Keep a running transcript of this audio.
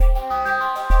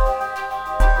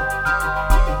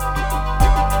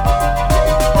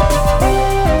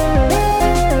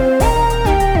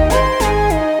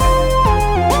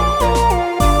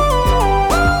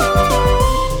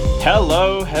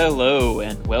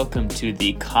welcome to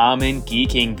the Common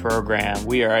Geeking Program.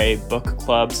 We are a book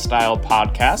club style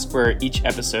podcast where each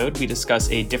episode we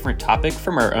discuss a different topic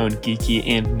from our own geeky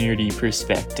and nerdy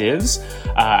perspectives.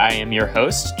 I am your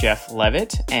host, Jeff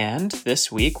Levitt, and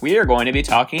this week we are going to be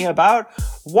talking about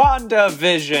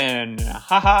WandaVision.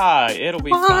 Haha, it'll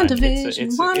be fun.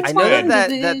 I know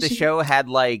that the show had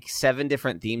like 7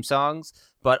 different theme songs,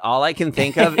 but all I can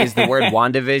think of is the word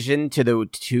WandaVision to the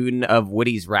tune of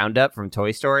Woody's Roundup from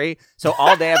Toy Story. So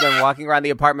all day I've been walking around the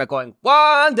apartment going,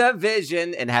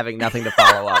 WandaVision, and having nothing to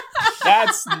follow up.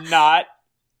 That's not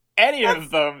any of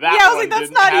them. I was like,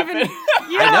 that's not happen. Even...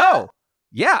 Yeah. I know.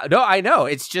 Yeah, no, I know.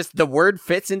 It's just the word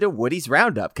fits into Woody's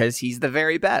Roundup because he's the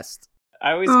very best.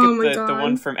 I always get the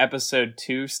one from episode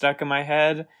 2 stuck in my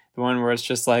head. The one where it's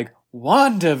just like,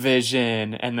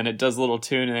 WandaVision, and then it does a little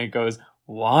tune and it goes,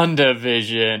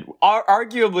 WandaVision.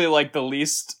 Arguably like the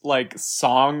least like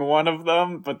song one of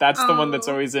them, but that's the one that's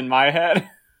always in my head.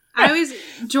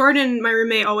 Jordan, my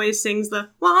roommate, always sings the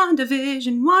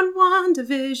WandaVision,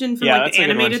 WandaVision from like the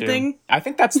animated thing. I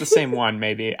think that's the same one,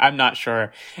 maybe. I'm not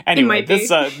sure. Anyway,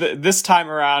 this time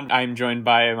around, I'm joined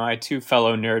by my 2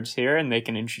 fellow nerds here, and they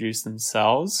can introduce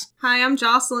themselves. Hi, I'm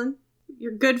Jocelyn,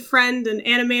 your good friend and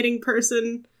animating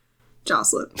person,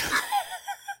 Jocelyn.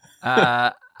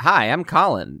 Hi, I'm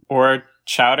Colin. Or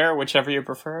Chowder, whichever you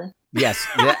prefer. Yes.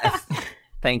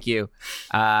 Thank you.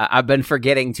 I've been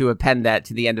forgetting to append that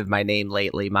to the end of my name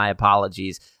lately. My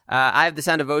apologies. I have the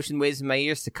sound of ocean waves in my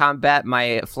ears to combat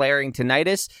my flaring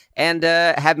tinnitus, and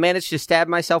have managed to stab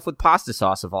myself with pasta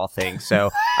sauce of all things. So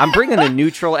I'm bringing the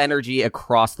neutral energy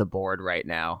across the board right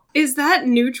now. Is that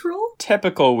neutral?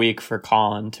 Typical week for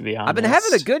Colin, to be honest. I've been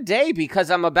having a good day because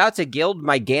I'm about to gild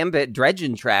my Gambit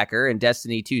Dredgen tracker in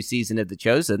Destiny 2 Season of the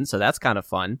Chosen, so that's kind of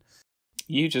fun.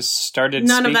 You just started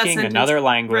speaking another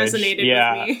language. Resonated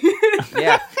with me.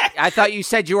 Yeah. I thought you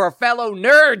said you were fellow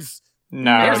nerds.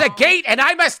 No. There's a gate and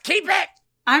I must keep it.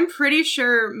 I'm pretty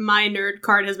sure my nerd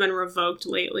card has been revoked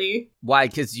lately. Why?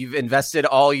 Because you've invested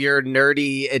all your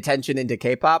nerdy attention into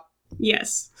K-pop?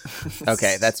 Yes.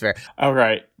 Okay, that's fair. All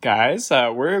right, guys,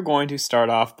 we're going to start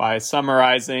off by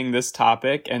summarizing this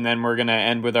topic, and then we're going to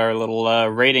end with our little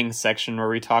rating section where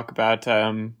we talk about,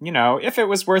 if it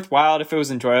was worthwhile, if it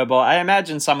was enjoyable. I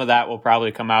imagine some of that will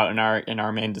probably come out in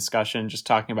our main discussion, just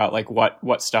talking about like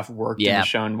what stuff worked in the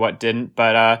show and what didn't.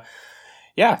 But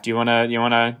do you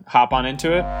wanna hop on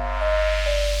into it?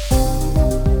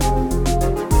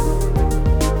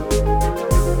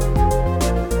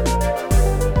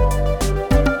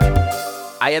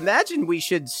 I imagine we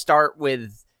should start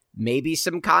with maybe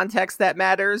some context that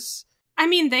matters. I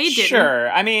mean, they didn't.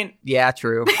 Sure. I mean... Yeah,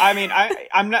 true. I mean,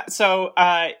 I'm not... So,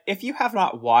 if you have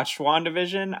not watched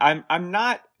WandaVision, I'm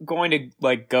not going to,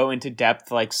 like, go into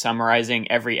depth, like,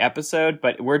 summarizing every episode,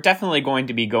 but we're definitely going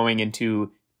to be going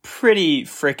into pretty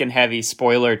freaking heavy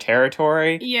spoiler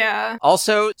territory. Yeah.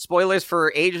 Also, spoilers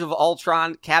for Age of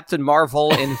Ultron, Captain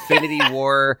Marvel, Infinity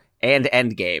War, and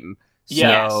Endgame.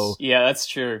 Yes. Yeah, that's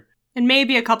true. And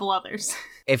maybe a couple others.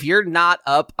 If you're not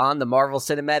up on the Marvel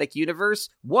Cinematic Universe,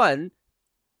 1,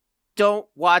 don't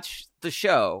watch the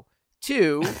show.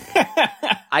 2,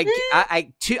 I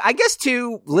guess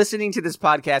 2, listening to this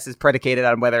podcast is predicated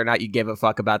on whether or not you give a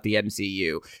fuck about the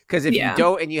MCU. Because if you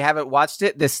don't and you haven't watched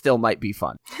it, this still might be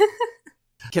fun.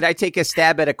 Can I take a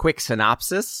stab at a quick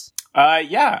synopsis?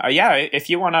 Yeah. If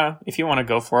you wanna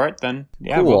go for it, then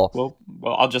yeah, cool.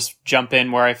 Well, I'll just jump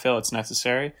in where I feel it's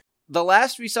necessary. The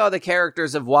last we saw the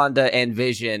characters of Wanda and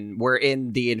Vision were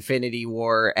in the Infinity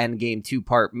War Endgame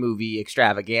 2-part movie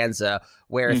extravaganza,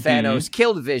 where Thanos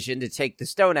killed Vision to take the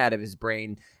stone out of his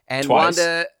brain, and Twice.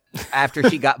 Wanda, after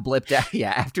she got blipped out,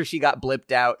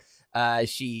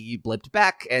 she blipped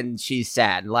back, and she's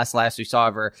sad. Last we saw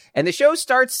of her, and the show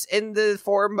starts in the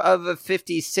form of a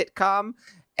 50s sitcom.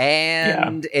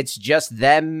 And it's just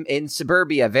them in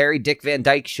suburbia, very Dick Van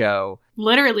Dyke Show.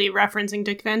 Literally referencing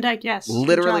Dick Van Dyke, yes.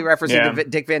 Literally referencing the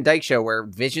Dick Van Dyke Show, where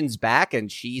Vision's back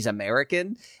and she's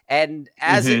American. And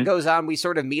as it goes on, we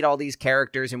sort of meet all these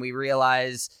characters and we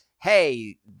realize,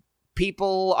 hey,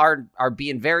 people are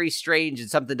being very strange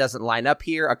and something doesn't line up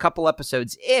here. A couple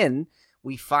episodes in,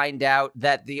 we find out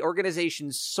that the organization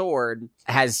S.W.O.R.D.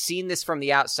 has seen this from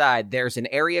the outside. There's an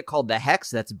area called the Hex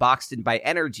that's boxed in by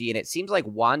energy, and it seems like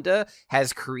Wanda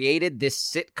has created this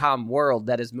sitcom world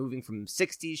that is moving from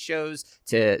 60s shows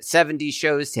to 70s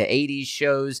shows to 80s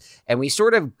shows, and we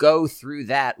sort of go through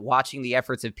that, watching the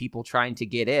efforts of people trying to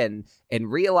get in,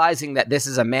 and realizing that this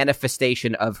is a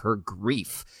manifestation of her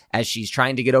grief as she's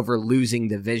trying to get over losing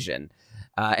the Vision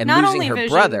and not losing only her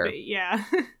Vision, brother.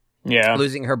 But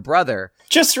losing her brother.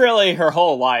 Just really her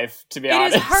whole life, to be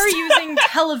honest. It is her using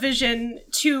television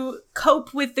to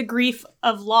cope with the grief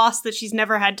of loss that she's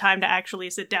never had time to actually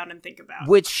sit down and think about.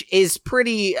 Which is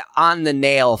pretty on the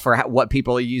nail for what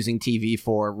people are using TV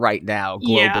for right now,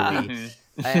 globally. Yeah.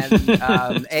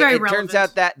 And it turns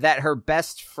out that her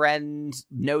best friend,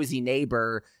 nosy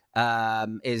neighbor,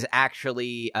 is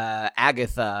actually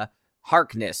Agatha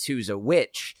Harkness, who's a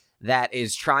witch that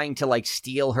is trying to like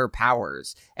steal her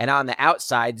powers. And on the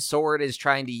outside, Sword is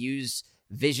trying to use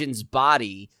Vision's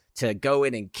body to go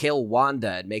in and kill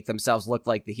Wanda and make themselves look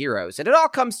like the heroes. And it all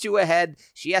comes to a head.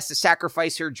 She has to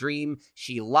sacrifice her dream.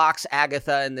 She locks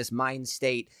Agatha in this mind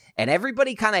state. And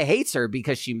everybody kind of hates her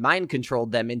because she mind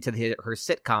controlled them into her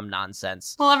sitcom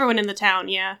nonsense. Well, everyone in the town,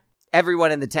 yeah.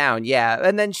 Everyone in the town, yeah.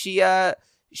 And then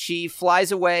she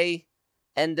flies away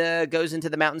and goes into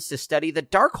the mountains to study the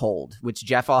Darkhold, which,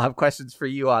 Jeff, I'll have questions for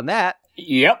you on that.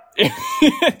 Yep.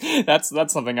 That's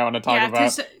something I want to talk about. Yeah,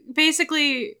 because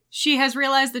basically she has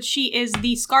realized that she is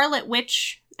the Scarlet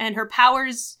Witch, and her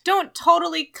powers don't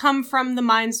totally come from the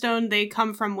Mind Stone. They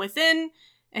come from within,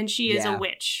 and she is a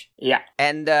witch. Yeah.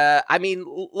 And, I mean,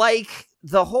 like,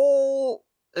 the whole...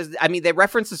 I mean, they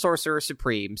reference the Sorcerer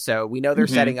Supreme, so we know they're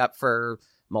setting up for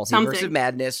Multiverse of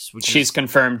Madness. She's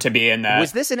confirmed to be in that.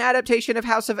 Was this an adaptation of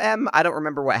House of M? I don't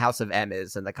remember what House of M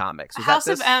is in the comics. House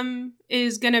of M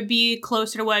is going to be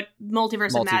closer to what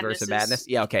Multiverse of Madness is.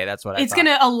 Yeah, okay, that's what I thought. It's going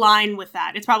to align with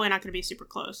that. It's probably not going to be super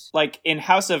close. Like, in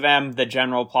House of M, the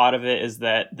general plot of it is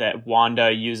that Wanda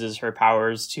uses her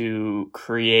powers to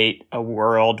create a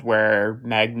world where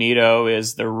Magneto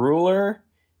is the ruler.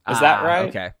 Is that right?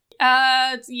 Okay.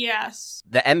 Yes.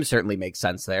 The M certainly makes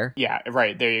sense there. Yeah,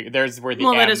 right. There's where the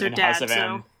M that is her in dad, House of so.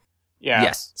 M. Yeah.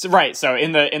 Yes. So, right. So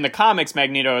in the comics,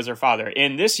 Magneto is her father.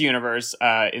 In this universe,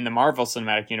 in the Marvel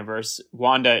Cinematic Universe,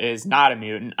 Wanda is not a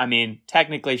mutant. I mean,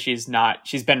 technically she's not.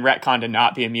 She's been retconned to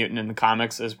not be a mutant in the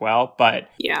comics as well. But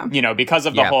because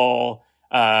of the whole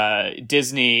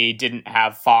Disney didn't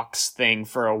have Fox thing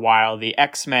for a while, the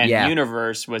X-Men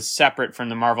universe was separate from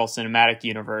the Marvel Cinematic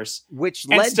Universe, which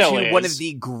led to one of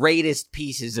the greatest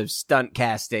pieces of stunt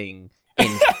casting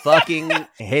in fucking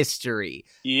history.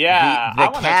 Yeah, the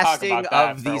casting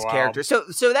of these characters.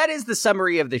 So that is the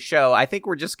summary of the show. I think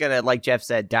we're just gonna, like Jeff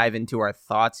said, dive into our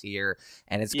thoughts here,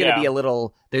 and it's gonna be a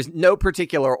little. There's no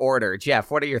particular order. Jeff,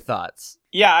 what are your thoughts?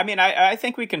 Yeah, I mean, I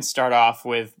think we can start off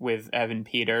with Evan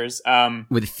Peters.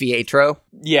 With Pietro?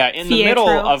 Yeah, in the middle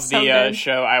of the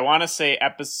show, I want to say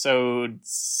episode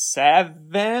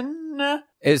 7?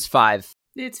 It's 5.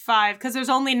 It's 5, because there's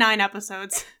only 9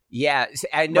 episodes. Yeah,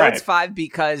 I know it's 5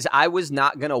 because I was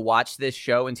not going to watch this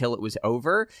show until it was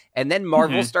over. And then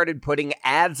Marvel started putting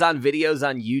ads on videos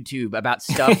on YouTube about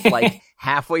stuff like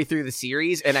halfway through the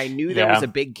series. And I knew there was a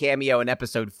big cameo in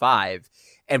episode 5.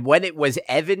 And when it was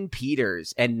Evan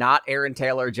Peters and not Aaron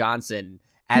Taylor Johnson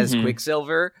as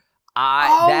Quicksilver,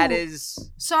 that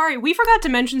is... Sorry, we forgot to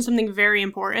mention something very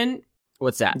important.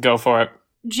 What's that? Go for it.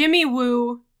 Jimmy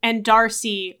Woo and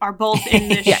Darcy are both in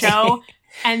this show,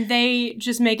 and they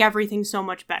just make everything so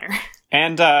much better.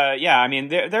 And, I mean,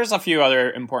 there's a few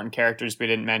other important characters we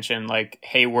didn't mention, like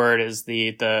Hayward is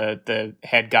the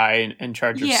head guy in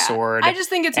charge of Sword. I just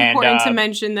think it's important to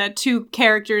mention that 2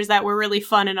 characters that were really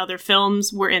fun in other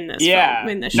films were in this film,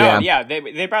 in this show. No,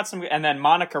 they brought some, and then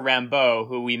Monica Rambeau,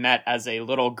 who we met as a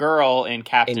little girl in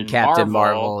Captain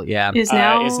Marvel, is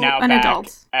now an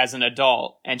adult. As an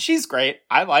adult, and she's great.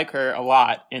 I like her a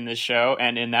lot in this show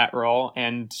and in that role,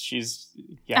 and she's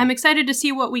I'm excited to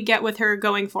see what we get with her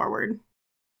going forward.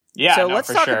 Yeah, so let's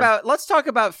talk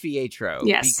about Pietro,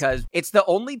 because it's the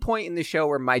only point in the show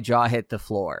where my jaw hit the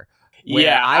floor.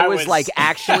 Where I was like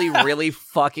actually really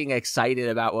fucking excited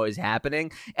about what was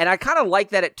happening. And I kind of like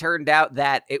that it turned out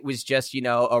that it was just,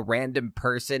 a random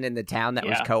person in the town that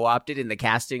was co-opted, and the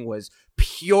casting was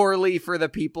purely for the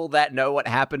people that know what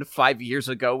happened 5 years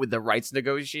ago with the rights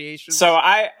negotiations. So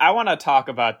I want to talk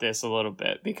about this a little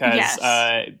bit because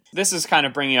this is kind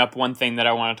of bringing up one thing that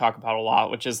I want to talk about a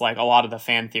lot, which is like a lot of the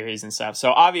fan theories and stuff.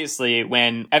 So obviously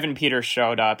when Evan Peters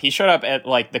showed up, he showed up at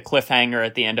like the cliffhanger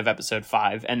at the end of episode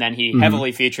 5, and then he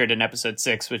heavily featured in episode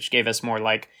 6, which gave us more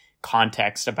like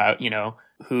context about,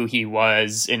 who he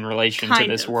was in relation to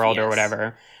this world or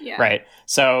whatever. Yeah. Right.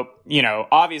 So,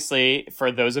 obviously,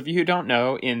 for those of you who don't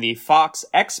know, in the Fox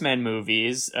X-Men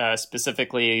movies,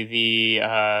 specifically the,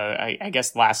 I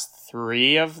guess, last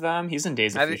 3 of them, he's in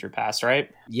Days of Future Past, right?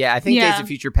 Yeah, I think Days of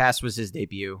Future Past was his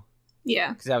debut. Yeah.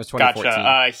 Because that was 2014.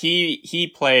 Gotcha.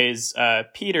 He plays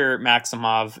Peter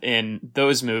Maximoff in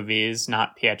those movies,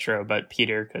 not Pietro, but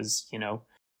Peter, because,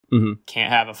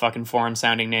 Can't have a fucking foreign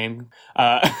sounding name.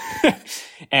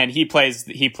 And he plays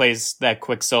that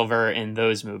Quicksilver in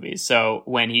those movies. So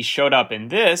when he showed up in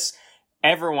this,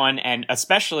 everyone, and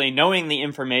especially knowing the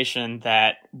information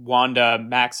that Wanda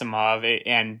Maximoff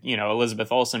and,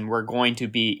 Elizabeth Olsen were going to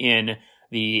be in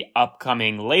the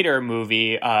upcoming later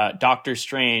movie, Doctor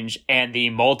Strange and the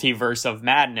Multiverse of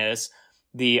Madness,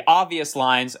 the obvious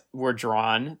lines were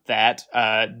drawn that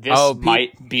this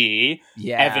might be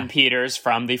Evan Peters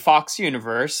from the Fox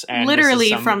universe. And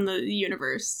literally from the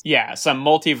universe. Yeah, some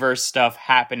multiverse stuff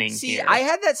happening here. I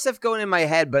had that stuff going in my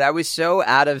head, but I was so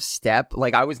out of step.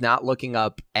 Like, I was not looking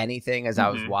up anything as I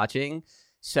was watching.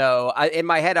 So in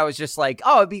my head, I was just like,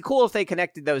 oh, it'd be cool if they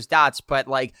connected those dots. But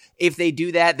like, if they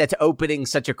do that, that's opening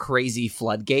such a crazy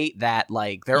floodgate that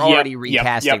like they're already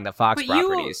recasting the Fox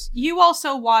properties. You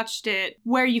also watched it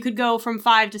where you could go from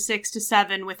 5 to 6 to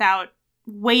 7 without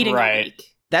waiting a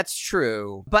week. That's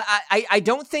true. But I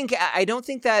don't think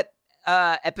that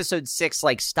episode 6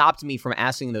 like stopped me from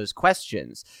asking those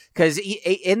questions, because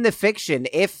in the fiction,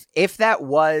 if that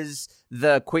was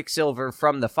the Quicksilver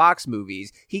from the Fox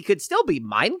movies, he could still be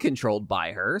mind controlled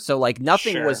by her. So like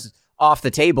nothing was off the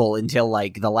table until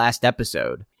like the last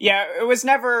episode. Yeah, it was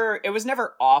never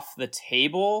off the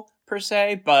table per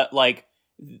se, but like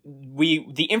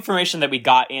the information that we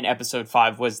got in episode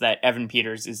 5 was that Evan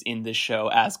Peters is in this show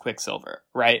as Quicksilver,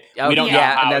 right? We don't know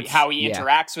how he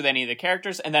interacts with any of the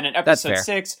characters. And then in episode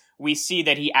 6, we see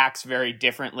that he acts very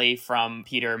differently from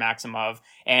Peter Maximoff,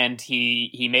 and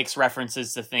he makes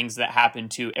references to things that happened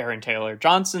to Aaron Taylor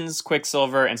Johnson's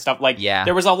Quicksilver and stuff. Like,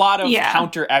 there was a lot of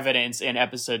counter evidence in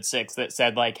episode 6 that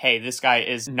said, like, hey, this guy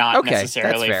is not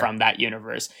necessarily from that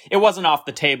universe. It wasn't off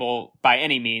the table by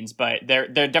any means, but there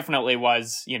definitely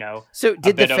was, So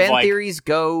did the fan theories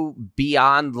go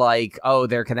beyond, like, oh,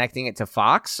 they're connecting it to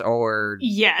Fox, or?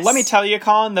 Yes. Let me tell you,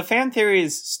 Colin, the fan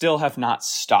theories still have not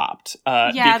stopped.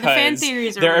 The fan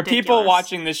theories are there ridiculous. Are people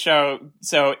watching this show.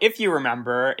 So if you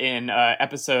remember in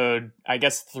episode, I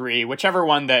guess 3, whichever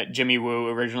one that Jimmy Woo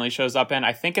originally shows up in,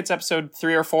 I think it's episode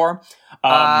 3 or 4.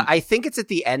 I think it's at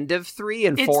the end of 3,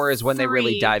 and 4 is when they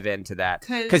really dive into that.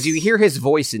 Because you hear his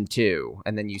voice in 2,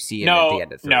 and then you see him at the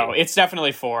end of 3. No, it's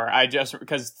definitely 4.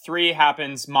 Because 3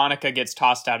 happens, Monica gets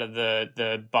tossed out of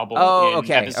the bubble at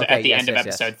the end of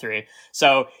episode 3.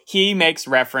 So he makes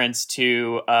reference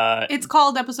to... it's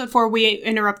called episode 4, We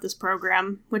Interrupt This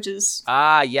Program, which is...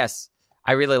 yes.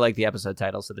 I really like the episode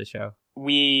titles of the show.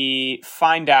 We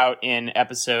find out in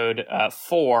episode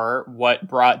 4 what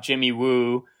brought Jimmy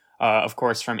Woo, of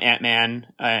course, from Ant-Man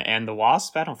and the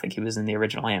Wasp. I don't think he was in the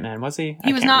original Ant-Man, was he?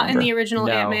 He was not in the original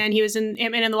Ant-Man. He was in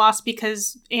Ant-Man and the Wasp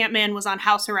because Ant-Man was on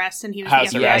house arrest and he was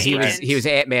the FBI agent. He was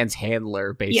Ant-Man's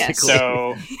handler, basically. Yes.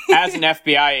 So, as an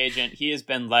FBI agent, he has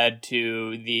been led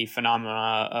to the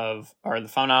phenomenon of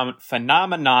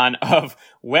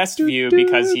Westview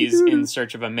because he's in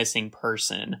search of a missing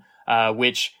person,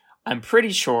 which I'm pretty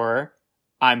sure...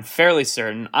 I'm fairly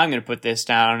certain, I'm going to put this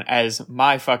down as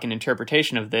my fucking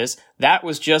interpretation of this. That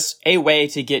was just a way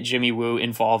to get Jimmy Woo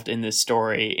involved in this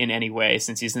story in any way.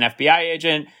 Since he's an FBI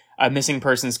agent, a missing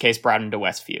persons case brought him to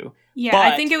Westview. Yeah, but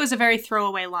I think it was a very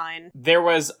throwaway line. There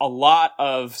was a lot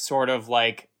of sort of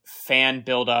like fan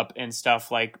buildup and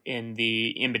stuff like in the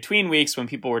in-between weeks when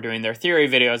people were doing their theory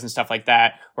videos and stuff like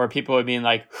that, where people would be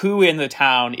like, who in the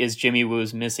town is Jimmy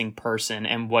Woo's missing person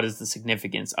and what is the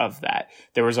significance of that?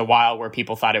 There was a while where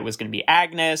people thought it was going to be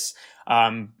Agnes,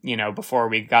 before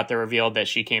we got the reveal that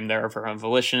she came there of her own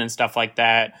volition and stuff like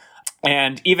that.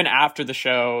 And even after the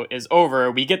show is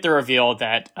over, we get the reveal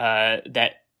that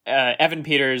Evan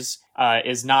Peters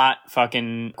is not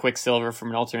fucking Quicksilver from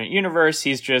an alternate universe.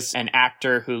 He's just an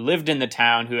actor who lived in the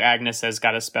town who Agnes has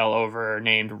got a spell over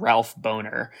named Ralph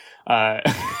Boner. Which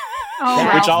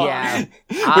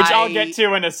I'll get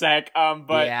to in a sec.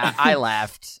 But yeah, I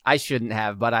laughed. I shouldn't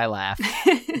have, but I laughed.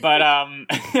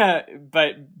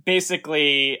 But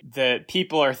basically, the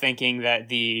people are thinking that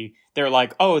they're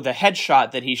like, oh, the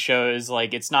headshot that he shows,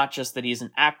 like, it's not just that he's an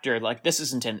actor, like, this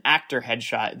isn't an actor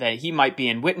headshot, that he might be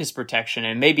in witness protection,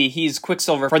 and maybe he's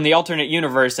Quicksilver from the alternate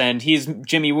universe, and he's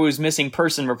Jimmy Woo's missing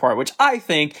person report, which I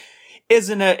think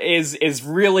is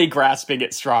really grasping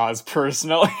at straws,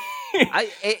 personally.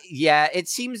 It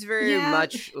seems very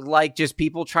much like just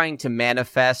people trying to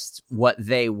manifest what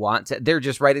they want. They're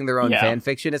just writing their own fan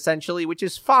fiction, essentially, which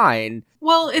is fine.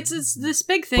 Well, it's this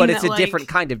big thing, but it's a different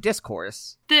kind of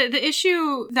discourse. The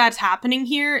issue that's happening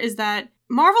here is that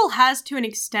Marvel has, to an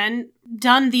extent,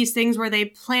 done these things where they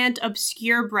plant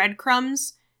obscure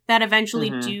breadcrumbs that eventually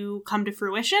do come to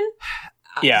fruition.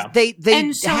 Yeah, they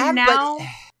and so have, now,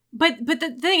 but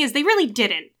the thing is, they really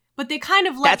didn't. but they kind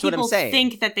of let people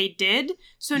think that they did.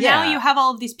 So now you have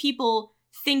all of these people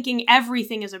thinking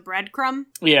everything is a breadcrumb.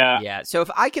 Yeah. So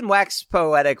if I can wax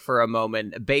poetic for a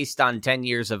moment, based on 10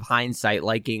 years of hindsight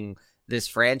liking this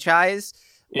franchise,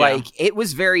 like, it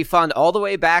was very fun all the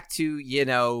way back to, you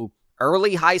know,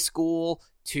 early high school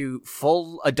to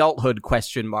full adulthood ?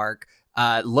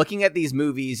 Looking at these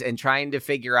movies and trying to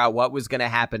figure out what was going to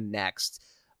happen next.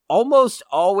 Almost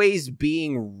always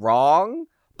being wrong,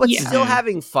 but still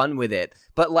having fun with it.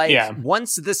 But, like,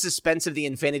 once the suspense of the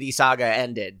Infinity Saga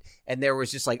ended, and there was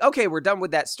just like, okay, we're done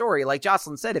with that story. Like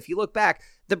Jocelyn said, if you look back,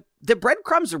 the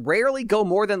breadcrumbs rarely go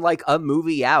more than, like, a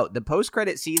movie out. The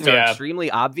post-credit scenes are extremely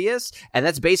obvious, and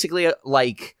that's basically,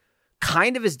 like,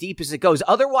 kind of as deep as it goes.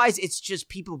 Otherwise, it's just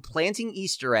people planting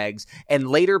Easter eggs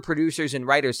and later producers and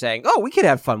writers saying, oh, we could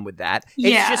have fun with that.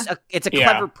 It's a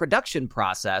clever production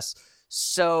process.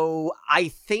 So I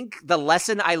think the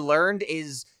lesson I learned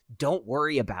is don't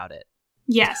worry about it.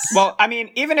 Yes. Well, I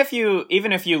mean, even if you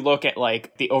look at,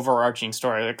 like, the overarching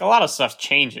story, like, a lot of stuff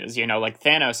changes, you know, like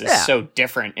Thanos is so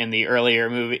different in the earlier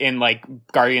movie, in, like,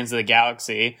 Guardians of the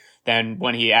Galaxy, than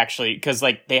when he actually, because,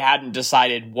 like, they hadn't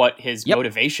decided what his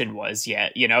motivation was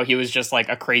yet, you know, he was just, like,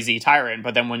 a crazy tyrant,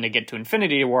 but then when they get to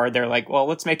Infinity War, they're like, well,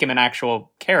 let's make him an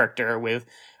actual character with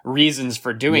reasons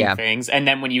for doing things. And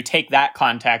then when you take that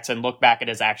context and look back at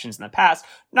his actions in the past,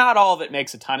 not all of it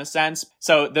makes a ton of sense.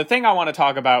 So the thing I want to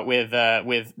talk about with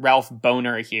Ralph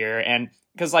Bohner here, and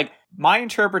because, like, my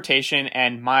interpretation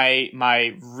and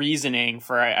my reasoning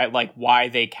for like why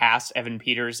they cast Evan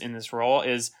Peters in this role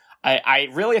is I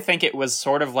really think it was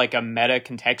sort of like a meta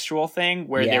contextual thing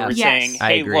where they were saying,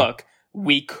 hey, look,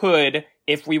 we could,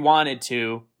 if we wanted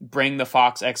to, bring the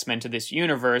Fox X-Men to this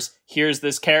universe. Here's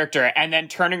this character. And then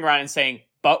turning around and saying,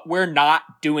 but we're not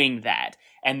doing that.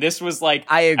 And this was like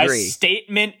a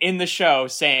statement in the show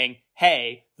saying,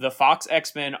 hey, the Fox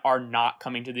X-Men are not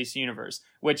coming to this universe,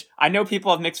 which I know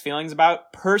people have mixed feelings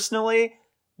about. Personally,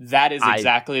 that is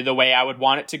exactly the way I would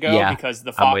want it to go because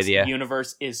the Fox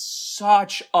universe is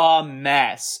such a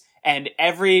mess. And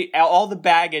all the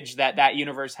baggage that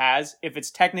universe has, if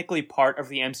it's technically part of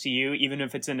the MCU, even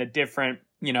if it's in a different,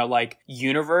 you know, like,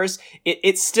 universe,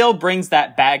 it still brings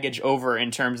that baggage over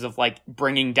in terms of, like,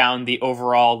 bringing down the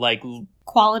overall, like,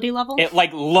 quality level. It,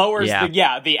 like, lowers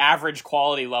the average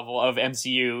quality level of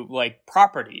MCU, like,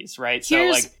 properties, right?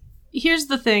 Here's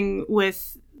the thing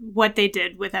with what they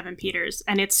did with Evan Peters,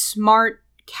 and it's smart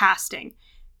casting.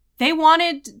 They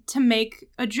wanted to make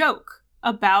a joke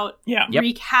about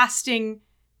recasting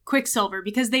Quicksilver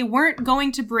because they weren't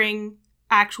going to bring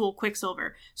actual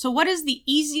Quicksilver. So what is the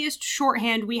easiest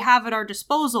shorthand we have at our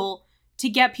disposal to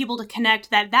get people to connect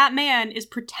that man is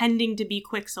pretending to be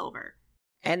Quicksilver?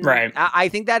 And I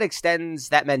think that extends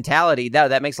that mentality. No,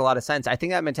 that makes a lot of sense. I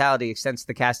think that mentality extends to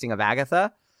the casting of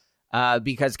Agatha.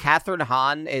 Because Kathryn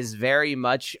Hahn is very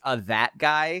much that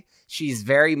guy. She's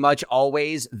very much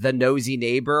always the nosy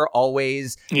neighbor,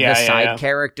 always the side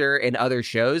character in other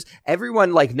shows.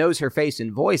 Everyone, like, knows her face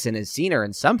and voice and has seen her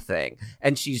in something,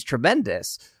 and she's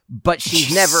tremendous. But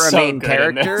she's never a main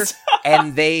character,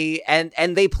 and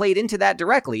they played into that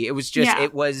directly. It was just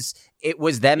it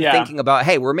was them thinking about,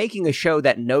 hey, we're making a show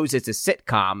that knows it's a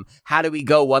sitcom. How do we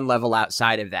go one level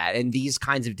outside of that? And these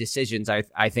kinds of decisions,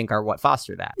 I think, are what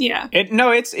foster that. Yeah. It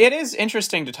is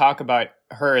interesting to talk about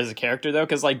her as a character, though,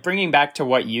 because, like, bringing back to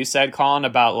what you said, Colin,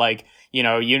 about, like, you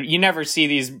know, you never see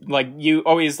these, like, you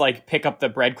always, like, pick up the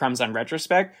breadcrumbs on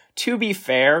retrospect. To be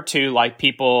fair to, like,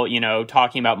 people, you know,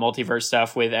 talking about multiverse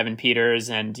stuff with Evan Peters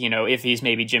and, you know, if he's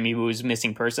maybe Jimmy Woo's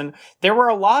missing person, there were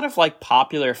a lot of, like,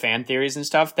 popular fan theories and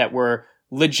stuff that were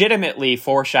legitimately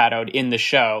foreshadowed in the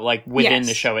show, like, within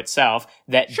the show itself,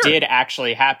 that did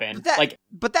actually happen.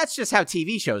 But that's just how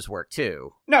TV shows work,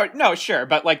 too. No, sure.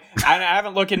 But, like, I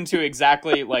haven't looked into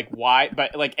exactly, like, why,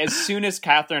 but, like, as soon as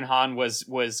Kathryn Hahn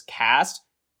was cast,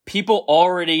 people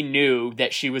already knew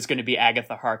that she was going to be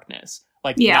Agatha Harkness.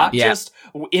 Like, not just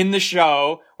in the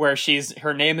show where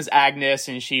her name is Agnes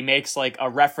and she makes, like, a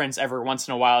reference every once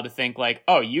in a while to think, like,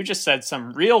 oh, you just said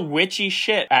some real witchy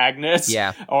shit, Agnes.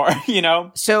 Yeah. Or, you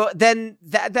know. So then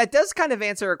that does kind of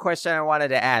answer a question I wanted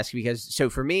to ask, because, so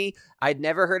for me, I'd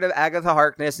never heard of Agatha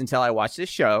Harkness until I watched this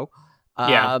show.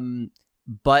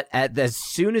 But as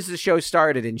soon as the show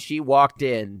started and she walked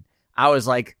in, I was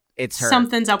like, it's her.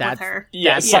 Something's up with her.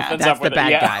 Something's up with her. That's the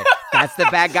bad guy. That's the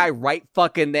bad guy right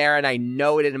fucking there, and I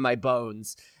know it in my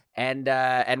bones. And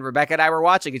Rebecca and I were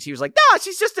watching, and she was like, "No,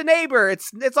 she's just a neighbor.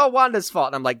 It's all Wanda's fault."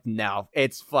 And I'm like, "No,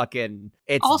 it's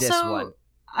also, this one."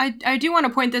 I do want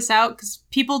to point this out because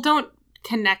people don't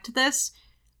connect this.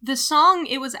 The song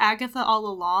 "It Was Agatha All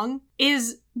Along"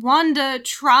 is Wanda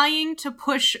trying to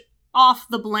push off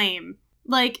the blame.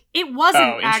 Like, it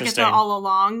wasn't Agatha all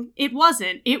along. It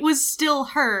wasn't. It was still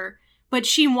her, but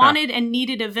she wanted and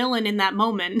needed a villain in that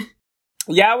moment.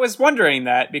 Yeah, I was wondering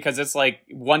that, because it's like,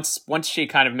 once she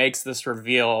kind of makes this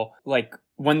reveal, like,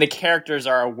 when the characters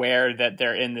are aware that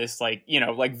they're in this, like, you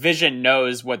know, like, Vision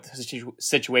knows what the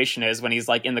situation is when he's,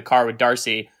 like, in the car with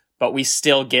Darcy, but we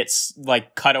still get,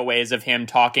 like, cutaways of him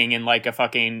talking in, like, a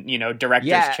fucking, you know,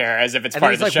 director's chair, as if it's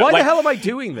part of the show. Why the hell am I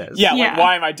doing this? Yeah, like,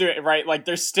 why am I doing it, right? Like,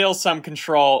 there's still some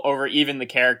control over even the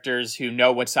characters who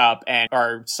know what's up and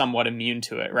are somewhat immune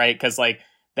to it, right? Because, like,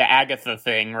 the Agatha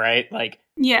thing, right? Like,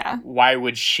 why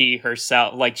would she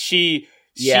herself, like, she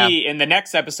in the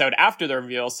next episode after the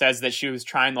reveal says that she was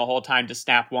trying the whole time to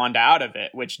snap Wanda out of it,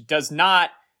 which does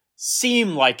not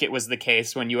seem like it was the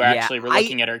case when you actually were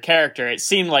looking at her character. It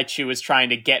seemed like she was trying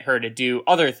to get her to do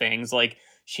other things, like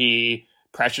she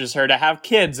pressures her to have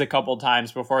kids a couple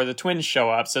times before the twins show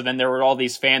up. So then there were all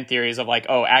these fan theories of like,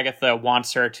 oh, Agatha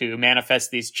wants her to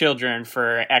manifest these children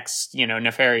for X, you know,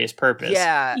 nefarious purpose.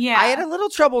 Yeah. I had a little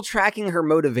trouble tracking her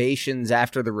motivations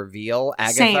after the reveal,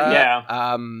 Agatha. Same.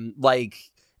 Yeah. Like,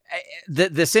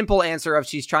 the simple answer of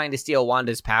she's trying to steal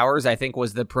Wanda's powers, I think,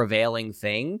 was the prevailing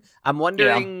thing. I'm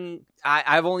wondering,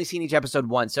 I've only seen each episode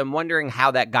once, so I'm wondering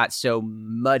how that got so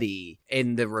muddy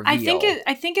in the reveal.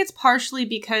 I think it's partially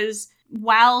because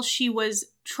while she was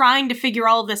trying to figure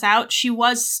all of this out, she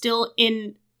was still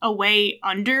in a way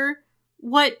under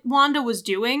what Wanda was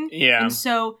doing. Yeah. And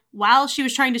so while she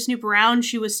was trying to snoop around,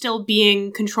 she was still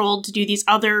being controlled to do these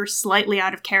other slightly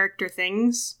out of character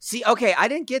things. See, okay, I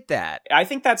didn't get that. I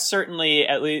think that's certainly,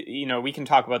 at least, you know, we can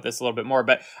talk about this a little bit more,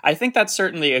 but I think that's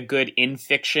certainly a good in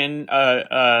fiction,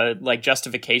 like,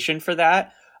 justification for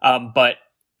that. But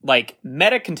like,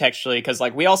 meta contextually, because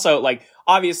like, we also, like,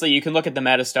 obviously you can look at the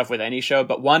meta stuff with any show,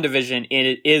 but WandaVision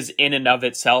is in and of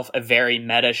itself a very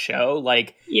meta show.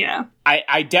 Like,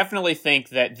 I definitely think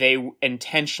that they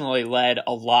intentionally led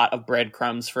a lot of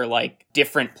breadcrumbs for like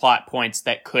different plot points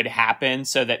that could happen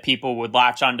so that people would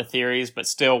latch onto theories, but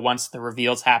still, once the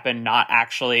reveals happen, not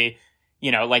actually,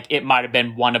 you know, like, it might have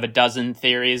been one of a dozen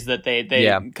theories that they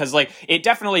because like, it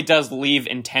definitely does leave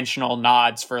intentional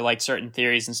nods for like certain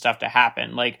theories and stuff to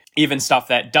happen, like even stuff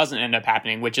that doesn't end up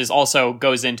happening, which is also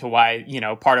goes into why, you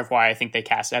know, part of why I think they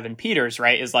cast Evan Peters,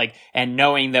 right, is like, and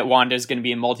knowing that Wanda is going to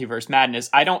be in Multiverse Madness,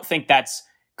 I don't think that's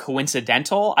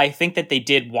coincidental. I think that they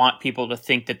did want people to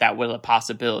think that that was a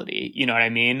possibility. You know what I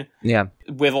mean? Yeah.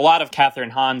 With a lot of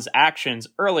Catherine Hahn's actions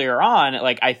earlier on,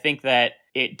 like, I think that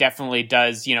it definitely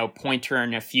does, you know, point her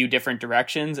in a few different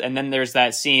directions. And then there's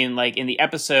that scene, like, in the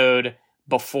episode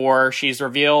before she's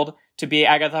revealed to be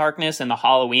Agatha Harkness in the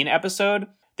Halloween episode.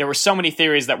 There were so many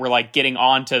theories that were like getting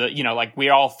on to the, you know, like, we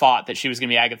all thought that she was going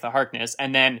to be Agatha Harkness.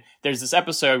 And then there's this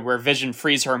episode where Vision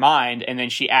frees her mind and then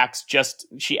she acts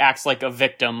like a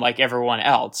victim like everyone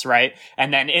else, right?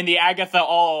 And then in the Agatha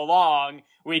All Along,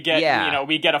 we get, you know,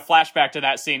 we get a flashback to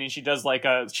that scene, and she does like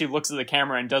she looks at the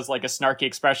camera and does like a snarky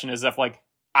expression as if like,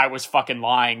 I was fucking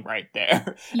lying right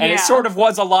there. And it sort of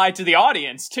was a lie to the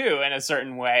audience too, in a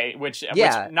certain way, which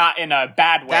not in a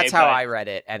bad way. That's how I read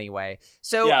it anyway.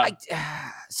 So I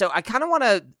kind of want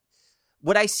to,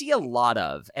 what I see a lot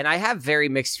of, and I have very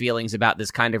mixed feelings about this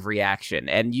kind of reaction,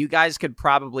 and you guys could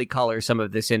probably color some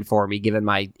of this in for me, given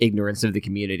my ignorance of the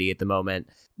community at the moment.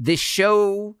 This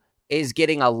show is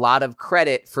getting a lot of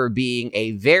credit for being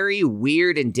a very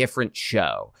weird and different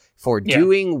show, for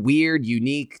doing weird,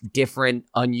 unique, different,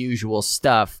 unusual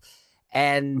stuff.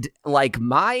 And like,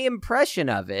 my impression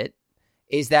of it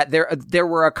is that there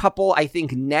were a couple, I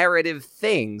think, narrative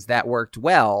things that worked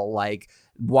well. Like,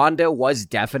 Wanda was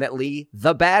definitely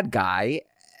the bad guy,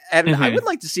 and I would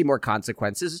like to see more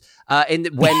consequences. And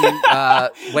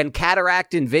when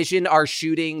Cataract and Vision are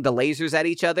shooting the lasers at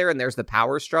each other and there's the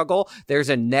power struggle, there's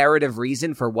a narrative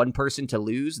reason for one person to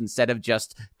lose instead of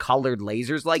just colored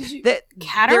lasers. Like, that,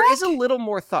 there is a little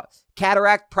more thought.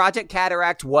 Project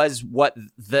Cataract was what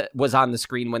was on the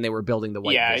screen when they were building the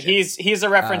White Vision. Yeah, he's a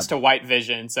reference to White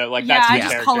Vision, so like that's the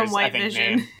just call him White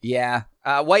Vision. Name. Yeah,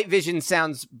 White Vision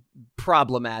sounds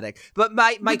problematic, but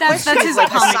my question is,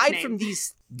 like, aside from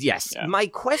these, my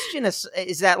question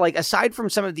is that, like, aside from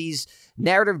some of these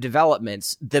narrative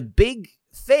developments, the big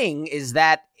thing is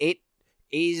that it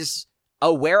is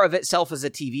aware of itself as a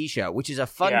TV show, which is a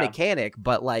fun mechanic,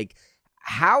 but like,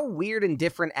 how weird and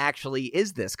different actually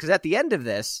is this? Because at the end of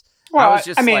this, I was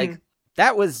just like,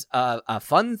 that was a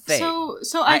fun thing.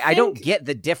 So I don't get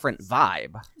the different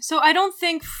vibe. So I don't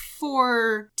think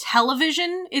for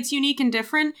television it's unique and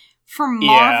different. For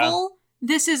Marvel,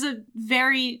 this is a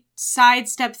very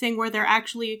sidestep thing where they're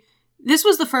actually... This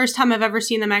was the first time I've ever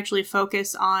seen them actually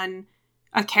focus on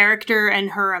a character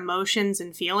and her emotions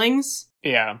and feelings.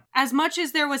 Yeah. As much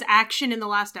as there was action in the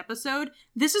last episode,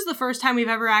 this is the first time we've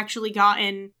ever actually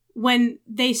gotten, when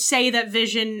they say that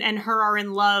Vision and her are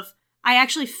in love, I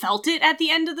actually felt it at the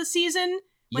end of the season.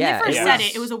 When they first said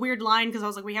it was a weird line, because I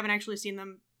was like, we haven't actually seen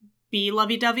them be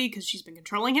lovey-dovey because she's been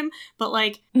controlling him. But,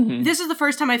 like, this is the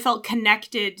first time I felt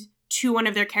connected to one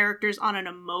of their characters on an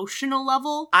emotional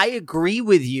level. I agree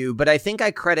with you, but I think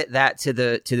I credit that to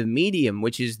the medium,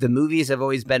 which is the movies have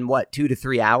always been, 2 to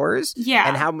 3 hours? Yeah.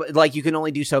 And how, like, you can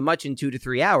only do so much in 2 to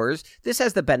 3 hours. This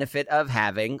has the benefit of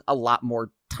having a lot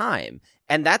more time.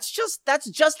 And that's just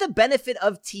the benefit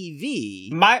of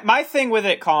TV. My thing with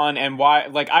it, Colin, and why,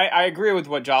 like, I agree with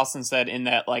what Jocelyn said in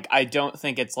that, like, I don't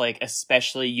think it's, like,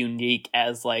 especially unique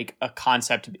as, like, a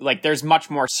concept. Like, there's much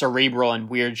more cerebral and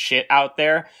weird shit out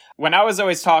there. When I was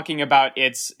always talking about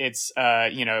its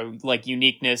like,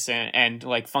 uniqueness and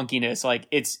like, funkiness, like,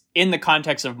 it's in the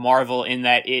context of Marvel in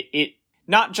that it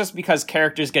not just because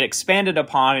characters get expanded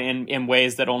upon in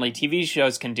ways that only TV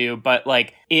shows can do, but,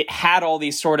 like, it had all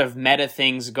these sort of meta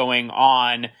things going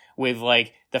on with,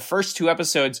 like, the first 2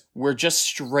 episodes were just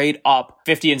straight up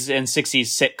 50s and 60s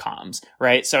sitcoms,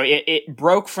 right? So it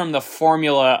broke from the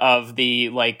formula of the,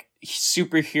 like,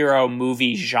 superhero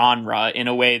movie genre in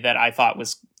a way that I thought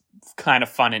was kind of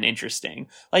fun and interesting.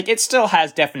 Like, it still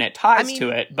has definite ties to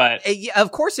it, but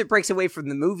of course it breaks away from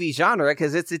the movie genre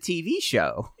because it's a TV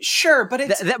show. Sure, but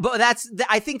it's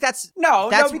I think that's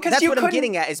because that's what I'm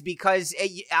getting at, is because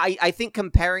I think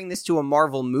comparing this to a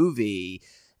Marvel movie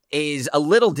is a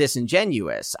little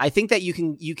disingenuous. I think that you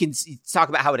can talk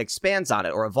about how it expands on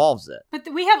it or evolves it.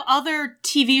 But we have other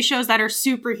TV shows that are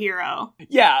superhero.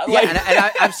 Yeah, like...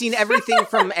 and I've seen everything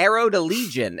from Arrow to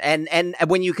Legion, and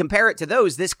when you compare it to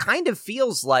those, this kind of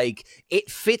feels like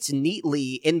it fits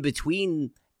neatly in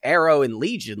between Arrow and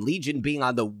Legion being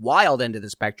on the wild end of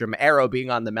the spectrum, Arrow being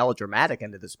on the melodramatic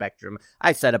end of the spectrum.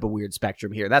 I set up a weird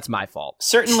spectrum here. That's my fault.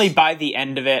 Certainly by the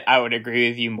end of it, I would agree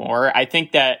with you more. I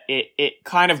think that it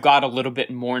kind of got a little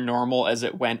bit more normal as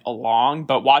it went along,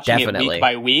 but watching it week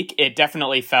by week, it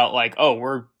definitely felt like, oh,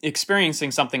 we're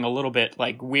experiencing something a little bit,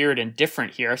 like, weird and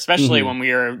different here, especially when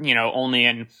we were, only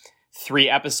in 3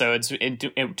 episodes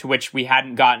to which we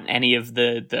hadn't gotten any of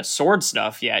the sword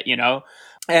stuff yet,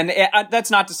 And that's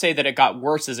not to say that it got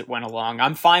worse as it went along.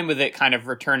 I'm fine with it kind of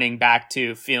returning back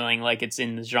to feeling like it's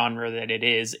in the genre that it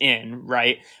is in,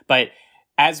 right? But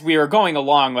as we were going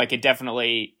along, like, it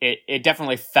definitely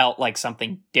felt like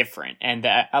something different, and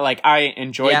I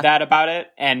enjoyed that about it,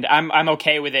 and I'm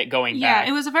okay with it going back. Yeah,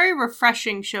 it was a very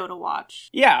refreshing show to watch.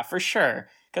 Yeah, for sure,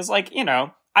 because, like,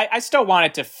 I still want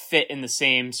it to fit in the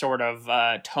same sort of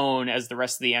tone as the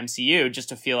rest of the MCU, just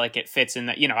to feel like it fits in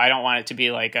that, I don't want it to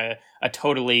be like a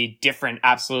totally different,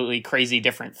 absolutely crazy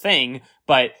different thing,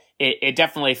 but it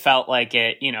definitely felt like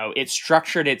it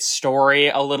structured its story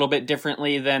a little bit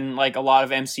differently than, like, a lot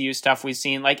of MCU stuff we've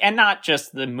seen, like, and not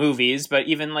just the movies, but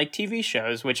even, like, TV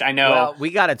shows, which I know... Well, we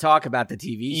got to talk about the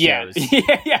TV shows.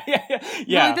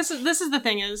 Yeah. Like, this is the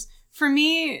thing is, for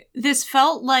me, this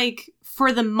felt like,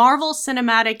 for the Marvel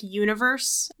Cinematic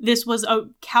Universe, this was a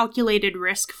calculated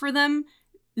risk for them.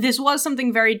 This was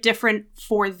something very different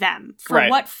for them. For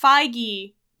what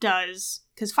Feige does,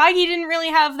 because Feige didn't really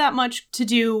have that much to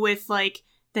do with, like,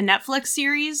 the Netflix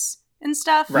series and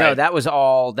stuff. Right. No, that was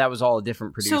all a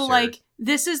different producer. So, like,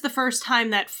 this is the first time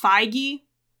that Feige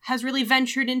has really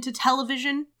ventured into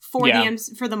television for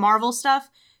the Marvel stuff.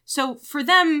 So for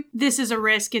them, this is a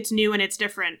risk. It's new and it's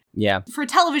different. Yeah. For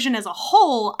television as a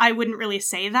whole, I wouldn't really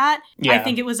say that. Yeah. I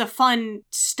think it was a fun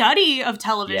study of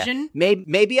television. Yeah.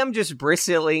 Maybe I'm just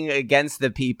bristling against the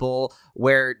people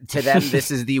where, to them,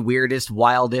 this is the weirdest,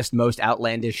 wildest, most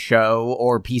outlandish show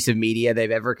or piece of media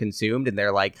they've ever consumed. And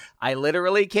they're like, I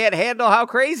literally can't handle how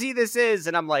crazy this is.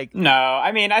 And I'm like... No,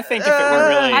 I mean, I think if it were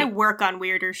really... I work on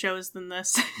weirder shows than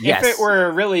this. If it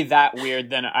were really that weird,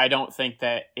 then I don't think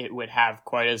that it would have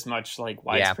quite as much, like,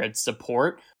 widespread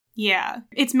support. Yeah.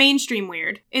 It's mainstream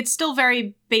weird. It's still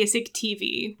very basic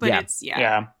TV, but it's...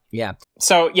 Yeah.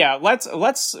 So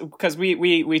let's because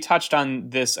we touched on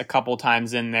this a couple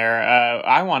times in there.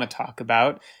 I want to talk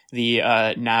about the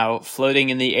now floating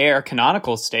in the air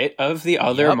canonical state of the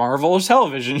other Marvel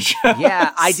television shows.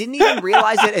 Yeah, I didn't even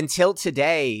realize it until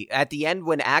today at the end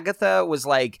when Agatha was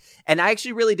like, and I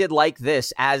actually really did like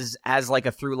this as like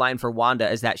a through line for Wanda,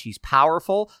 is that she's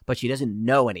powerful, but she doesn't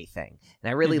know anything. And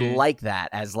I really like that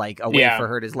as like a way for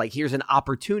her to, like, here's an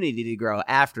opportunity to grow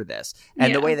after this.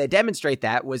 And the way they demonstrate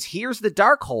that was, here's the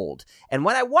Darkhold. And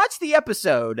when I watched the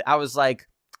episode, I was like,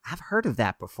 I've heard of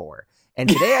that before. And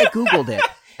today I Googled it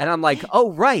and I'm like,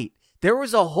 oh, right. There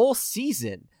was a whole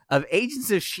season of Agents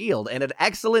of S.H.I.E.L.D. and an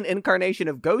excellent incarnation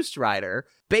of Ghost Rider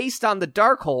based on the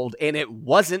Darkhold, and it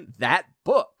wasn't that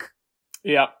book.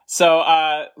 Yeah.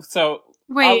 So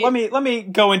wait. Let me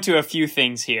go into a few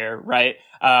things here, right?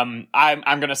 I'm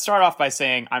going to start off by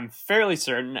saying I'm fairly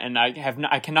certain, and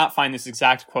I cannot find this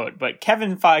exact quote, but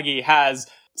Kevin Feige has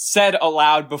said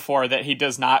aloud before that he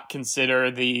does not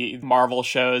consider the Marvel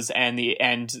shows and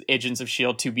Agents of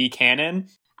S.H.I.E.L.D. to be canon.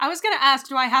 I was going to ask,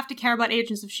 do I have to care about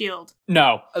Agents of S.H.I.E.L.D.?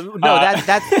 No.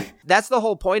 That's the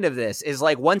whole point of this, is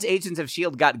like once Agents of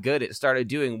S.H.I.E.L.D. got good, it started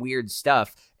doing weird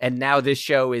stuff, and now this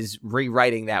show is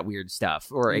rewriting that weird stuff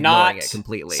or ignoring it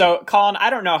completely. So, Colin, I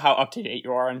don't know how up to date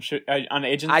you are on Agents of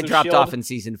S.H.I.E.L.D. I dropped off in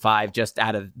season 5 just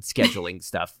out of scheduling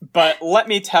stuff. But let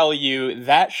me tell you,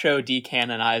 that show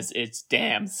decanonized its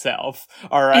damn self.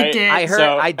 All right, it did.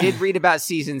 I did read about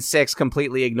season 6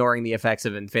 completely ignoring the effects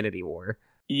of Infinity War.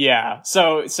 Yeah.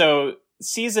 So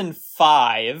season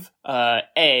 5,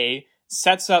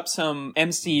 sets up some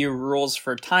MCU rules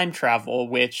for time travel,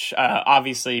 which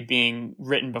obviously being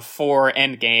written before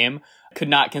Endgame could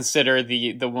not consider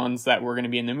the ones that were going to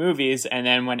be in the movies. And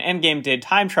then when Endgame did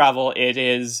time travel, it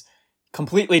is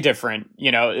completely different.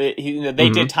 You know, they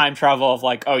did time travel of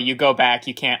like, oh, you go back,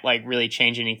 you can't like really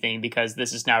change anything because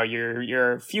this is now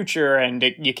your future, and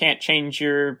you can't change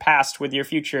your past with your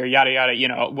future, yada yada. You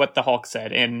know what the Hulk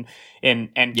said in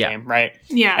Endgame, right?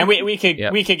 Yeah, and we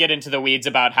could get into the weeds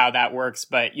about how that works,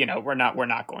 but you know we're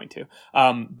not going to.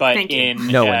 But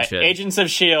in Agents of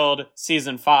S.H.I.E.L.D.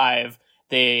 season 5,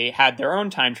 they had their own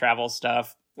time travel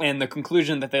stuff, and the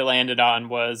conclusion that they landed on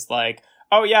was like,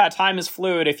 oh yeah, time is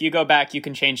fluid. If you go back, you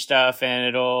can change stuff and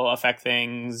it'll affect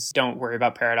things. Don't worry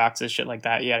about paradoxes, shit like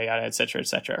that, yada yada,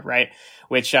 etc., right?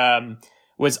 Which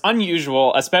was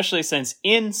unusual, especially since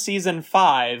in season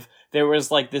 5 there was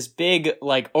like this big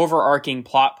like overarching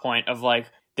plot point of like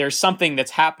there's something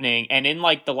that's happening, and in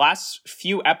like the last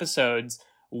few episodes,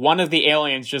 one of the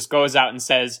aliens just goes out and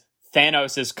says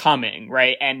Thanos is coming,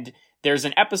 right? And there's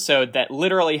an episode that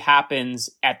literally happens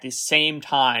at the same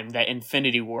time that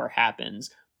Infinity War happens,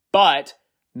 but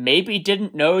maybe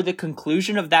didn't know the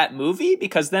conclusion of that movie,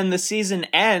 because then the season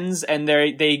ends and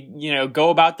they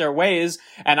go about their ways,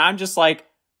 and I'm just like,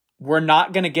 we're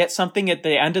not going to get something at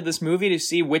the end of this movie to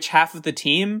see which half of the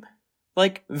team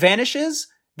like vanishes?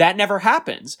 That never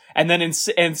happens. And then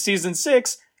in season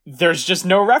 6, there's just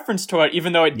no reference to it,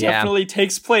 even though it definitely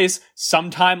takes place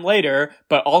sometime later,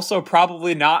 but also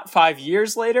probably not 5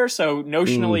 years later. So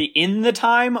notionally in the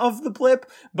time of the blip,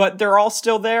 but they're all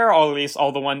still there, or at least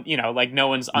all the one, like no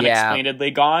one's unexplainedly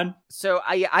gone. So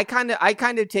I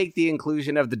kind of take the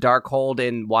inclusion of the Darkhold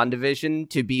in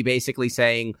WandaVision to be basically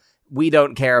saying we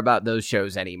don't care about those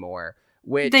shows anymore.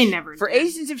 Which they never for did.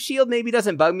 Agents of S.H.I.E.L.D. maybe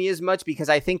doesn't bug me as much, because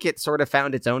I think it sort of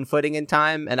found its own footing in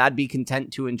time, and I'd be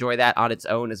content to enjoy that on its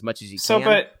own as much as you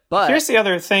can. But here's the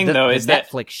other thing, is that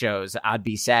Netflix shows, I'd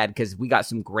be sad because we got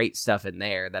some great stuff in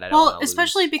there that I don't want to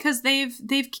especially lose. Because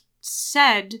they've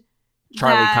said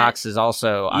Charlie Cox is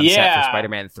also on set for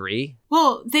Spider-Man 3.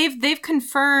 Well, they've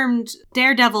confirmed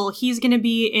Daredevil. He's going to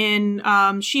be in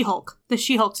She-Hulk, the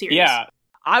She-Hulk series. Yeah.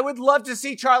 I would love to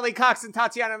see Charlie Cox and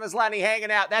Tatiana Maslany hanging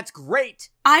out. That's great.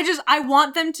 I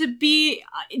want them to be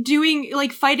doing,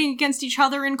 like, fighting against each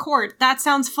other in court. That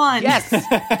sounds fun. Yes,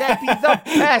 that'd be the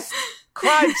best.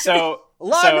 Crime.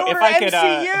 Law and Order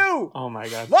MCU. Oh my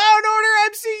god. Law and Order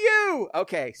MCU.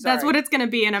 Okay, sorry. That's what it's going to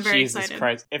be, and I'm very excited. Jesus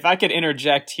Christ. If I could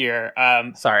interject here.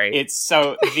 Sorry. It's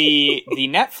so the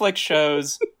Netflix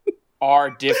shows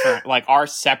are different, like are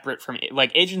separate from,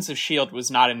 like Agents of S.H.I.E.L.D. was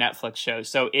not a Netflix show.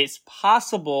 So it's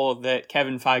possible that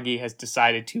Kevin Feige has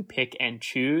decided to pick and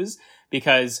choose,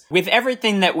 because with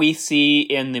everything that we see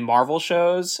in the Marvel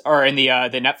shows or in the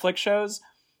Netflix shows,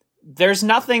 there's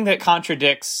nothing that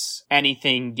contradicts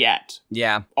anything yet.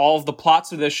 Yeah. All of the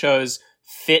plots of the shows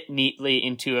fit neatly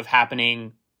into of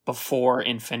happening before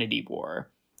Infinity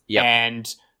War. Yeah.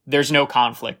 And there's no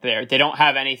conflict there. They don't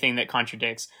have anything that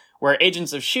contradicts. Where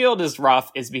Agents of S.H.I.E.L.D. is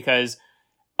rough is because,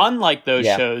 unlike those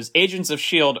shows, Agents of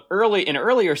S.H.I.E.L.D. in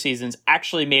earlier seasons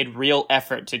actually made real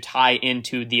effort to tie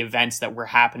into the events that were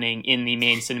happening in the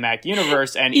main cinematic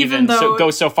universe, and even go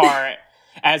so far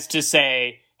as to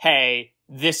say, hey,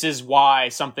 this is why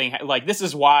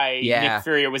Nick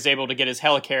Fury was able to get his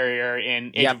helicarrier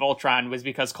in Age of Ultron, was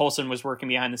because Coulson was working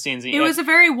behind the scenes. It was a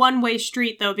very one-way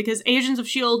street, though, because Agents of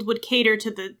S.H.I.E.L.D. would cater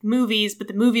to the movies, but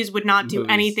the movies would not do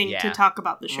anything to talk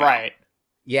about the show. Right.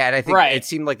 Yeah, and I think it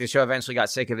seemed like the show eventually got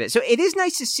sick of it. So it is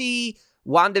nice to see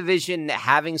WandaVision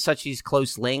having such these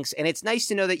close links, and it's nice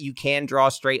to know that you can draw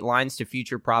straight lines to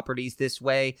future properties this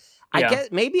way. I guess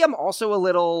maybe I'm also a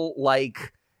little,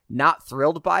 like, not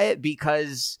thrilled by it,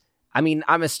 because I mean,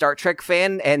 I'm a Star Trek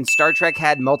fan, and Star Trek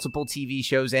had multiple TV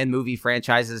shows and movie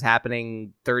franchises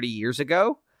happening 30 years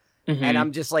ago. Mm-hmm. And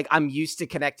I'm just like, I'm used to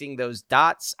connecting those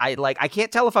dots. I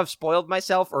can't tell if I've spoiled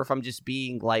myself or if I'm just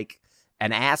being like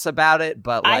an ass about it,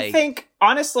 but like, I think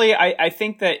honestly, I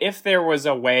think that if there was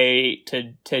a way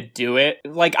to do it,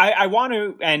 like I want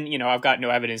to, and you know, I've got no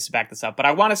evidence to back this up, but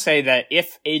I want to say that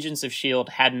if Agents of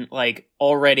S.H.I.E.L.D. hadn't like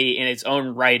already in its own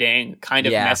writing kind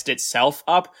of messed itself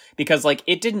up, because like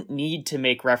it didn't need to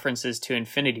make references to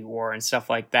Infinity War and stuff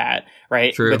like that,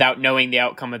 right? True. Without knowing the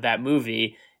outcome of that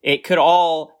movie. It could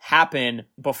all happen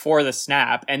before the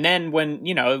snap. And then when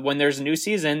there's a new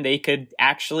season, they could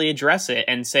actually address it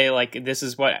and say, like, this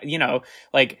is what,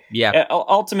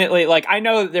 ultimately, like, I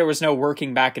know there was no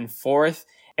working back and forth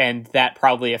and that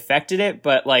probably affected it,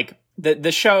 but like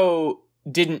the show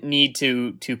didn't need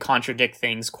to contradict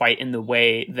things quite in the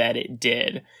way that it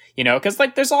did. You know, because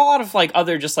like there's a lot of like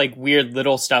other just like weird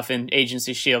little stuff in Agents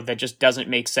of S.H.I.E.L.D. that just doesn't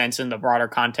make sense in the broader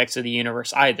context of the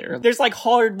universe either. There's like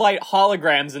hard light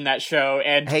holograms in that show,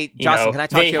 and hey, Jocelyn, can I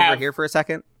talk to you over here for a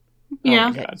second? Yeah.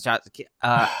 I'm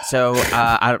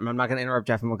not going to interrupt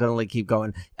Jeff. I'm going to keep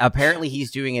going. Apparently,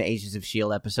 he's doing an Agents of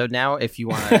S.H.I.E.L.D. episode now. If you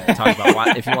want to talk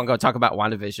about, if you want to go talk about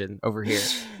WandaVision over here,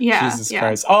 Jesus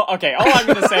Christ. Oh, okay. All I'm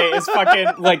going to say is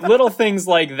fucking like little things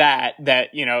like that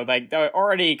you know, like that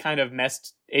already kind of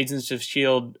messed Agents of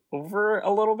S.H.I.E.L.D. over a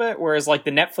little bit. Whereas like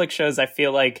the Netflix shows, I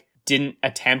feel like didn't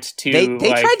attempt to. They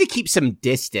tried to keep some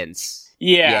distance.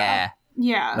 Yeah.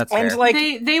 Yeah, that's and fair. like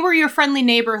they were your friendly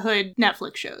neighborhood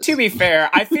Netflix shows. To be fair,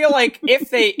 I feel like if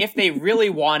they really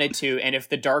wanted to, and if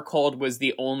the Darkhold was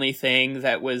the only thing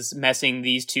that was messing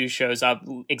these two shows up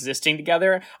existing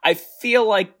together, I feel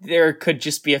like there could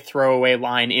just be a throwaway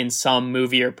line in some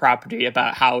movie or property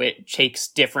about how it takes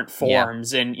different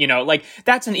forms, and you know, like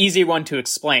that's an easy one to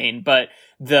explain, but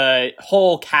the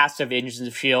whole cast of Agents of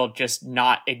S.H.I.E.L.D. just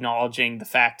not acknowledging the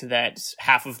fact that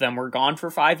half of them were gone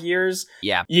for 5 years.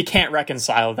 Yeah. You can't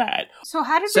reconcile that. So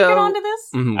how did we get onto this?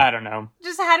 Mm-hmm. I don't know.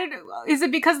 Is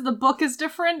it because the book is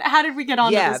different? How did we get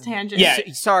onto this tangent? Yeah.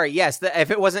 Sorry, yes.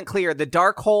 If it wasn't clear, the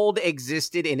Darkhold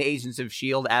existed in Agents of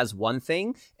S.H.I.E.L.D. as one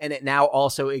thing, and it now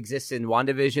also exists in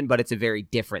WandaVision, but it's a very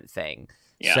different thing.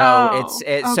 Yeah.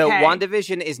 So so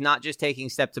WandaVision is not just taking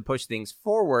steps to push things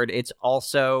forward, it's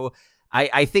also...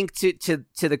 I think to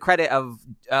the credit of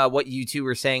what you two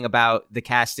were saying about the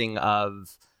casting of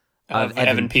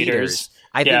Evan Peters,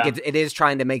 I think it is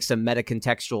trying to make some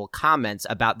meta-contextual comments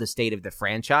about the state of the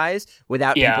franchise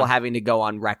without people having to go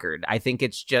on record. I think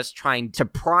it's just trying to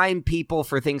prime people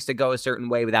for things to go a certain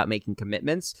way without making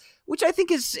commitments, which I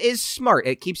think is smart.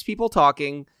 It keeps people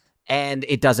talking, and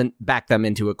it doesn't back them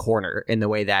into a corner in the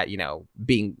way that, you know,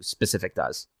 being specific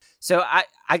does. So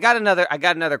I got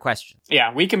another question.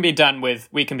 Yeah, we can be done with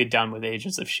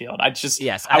Agents of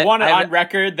S.H.I.E.L.D. I want it on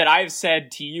record that I've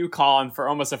said to you, Colin, for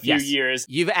almost a few years.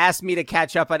 You've asked me to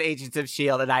catch up on Agents of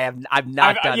S.H.I.E.L.D. and I've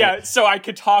not done it. Yeah, so I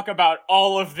could talk about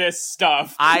all of this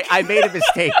stuff. I made a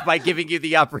mistake by giving you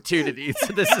the opportunity.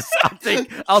 So this is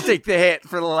I'll take the hit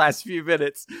for the last few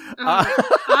minutes.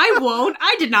 I won't.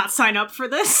 I did not sign up for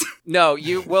this. No,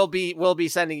 we'll be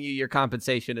sending you your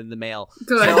compensation in the mail.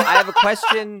 Good. So I have a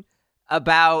question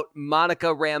about Monica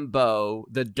Rambeau,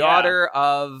 the daughter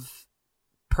of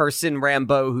Person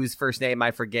Rambeau, whose first name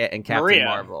I forget, and Captain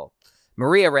Marvel.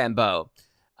 Maria Rambeau.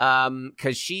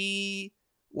 Because she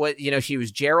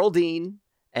was Geraldine,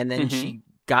 and then she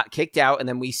got kicked out, and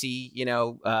then we see,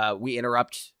 we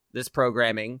interrupt this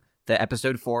programming, the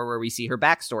episode 4, where we see her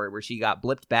backstory, where she got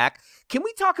blipped back. Can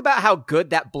we talk about how good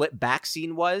that blip back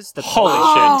scene was?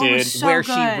 Holy shit, dude. So where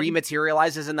good. She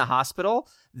rematerializes in the hospital.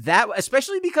 That,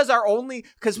 especially because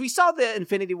because we saw the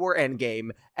Infinity War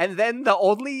Endgame, and then the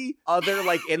only other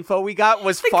info we got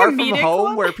was Far From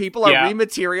Home, where people are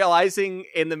rematerializing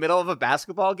in the middle of a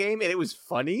basketball game, and it was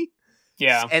funny.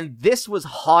 Yeah. And this was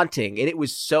haunting, and it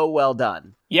was so well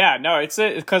done. Yeah, no, it's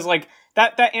because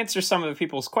that answers some of the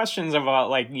people's questions about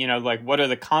what are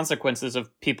the consequences of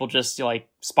people just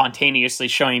spontaneously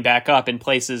showing back up in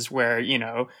places where,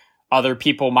 other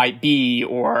people might be,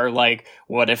 or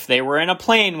what if they were in a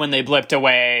plane when they blipped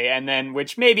away, and then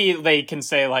which maybe they can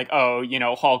say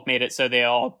Hulk made it so they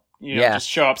all just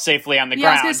show up safely on the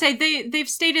ground. I was gonna say they've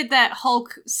stated that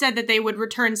Hulk said that they would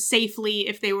return safely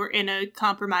if they were in a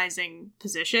compromising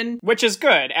position, which is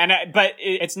good. And but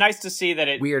it's nice to see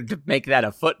that weird to make that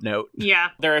a footnote.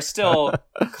 Yeah, there are still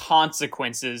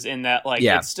consequences in that.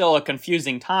 It's still a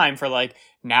confusing time for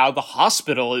now the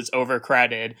hospital is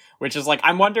overcrowded, which is like,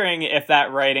 I'm wondering if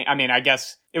that writing, I mean, I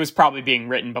guess it was probably being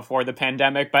written before the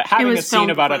pandemic, but having a scene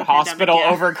about a hospital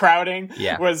overcrowding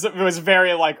was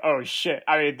very like, oh shit.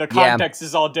 I mean, the context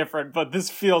is all different, but this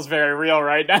feels very real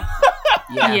right now.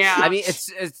 Yeah. I mean,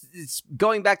 it's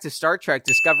going back to Star Trek.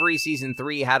 Discovery Season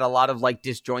 3 had a lot of like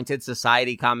disjointed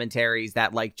society commentaries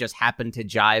that like just happened to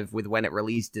jive with when it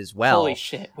released as well. Holy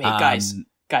shit. Wait, guys.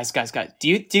 Do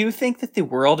you think that the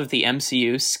world of the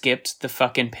MCU skipped the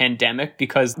fucking pandemic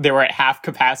because they were at half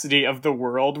capacity of the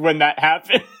world when that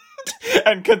happened?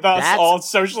 And could thus all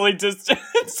socially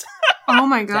distance? Oh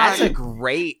my god.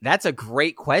 That's a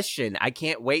great question. I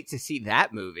can't wait to see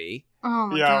that movie. Oh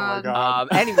my god.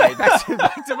 Anyway, back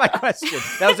to my question.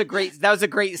 That was a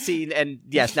great scene, and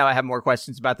yes, now I have more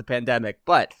questions about the pandemic.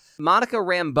 But Monica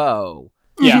Rambeau,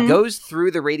 she goes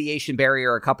through the radiation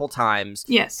barrier a couple times.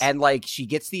 Yes. And like she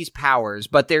gets these powers,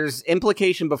 but there's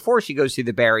implication before she goes through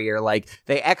the barrier, like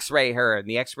they X-ray her and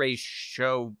the X-rays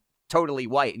show totally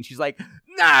white, and she's like,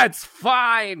 nah, it's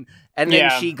fine. And then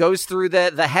she goes through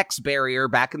the hex barrier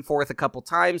back and forth a couple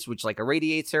times, which like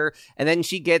irradiates her, and then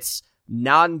she gets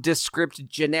nondescript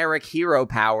generic hero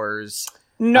powers.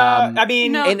 I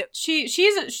mean,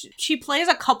 she plays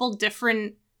a couple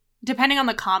different, depending on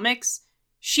the comics,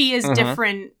 she is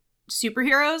different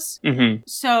superheroes.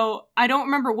 So I don't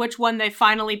remember which one they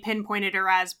finally pinpointed her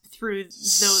as through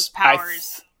those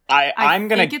powers. I'm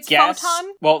gonna guess.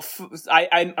 Photon? Well,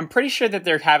 I'm pretty sure that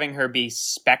they're having her be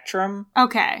Spectrum.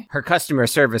 Okay. Her customer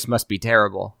service must be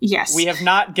terrible. Yes. We have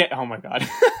not oh my god.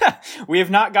 We have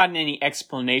not gotten any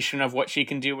explanation of what she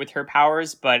can do with her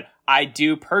powers, but I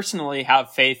do personally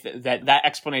have faith that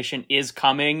explanation is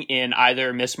coming in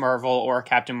either Miss Marvel or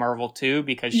Captain Marvel 2,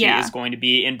 because she is going to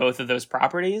be in both of those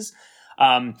properties.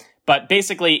 But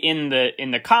basically in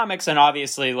the comics, and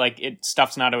obviously like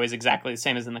stuff's not always exactly the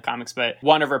same as in the comics, but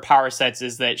one of her power sets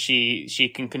is that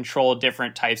she can control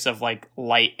different types of like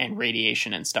light and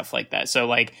radiation and stuff like that. So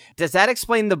like, does that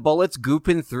explain the bullets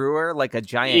gooping through her like a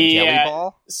giant jelly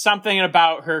ball? Something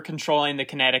about her controlling the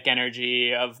kinetic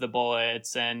energy of the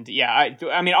bullets, and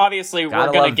I mean obviously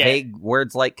we're gonna get vague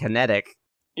words like kinetic.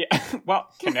 Yeah, well,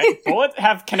 bullets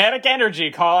have kinetic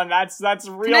energy, Colin. That's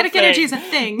real. Kinetic energy is a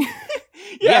thing.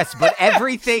 Yes, but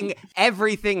everything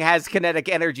has kinetic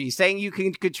energy. Saying you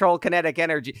can control kinetic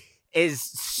energy is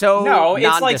so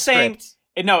nondescript.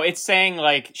 It's saying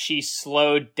like she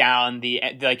slowed down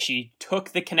she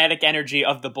took the kinetic energy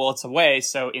of the bullets away.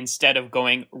 So instead of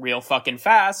going real fucking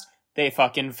fast, they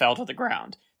fucking fell to the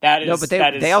ground.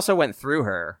 They also went through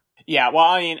her. Yeah, well,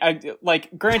 I mean,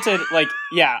 granted,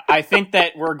 I think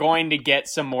that we're going to get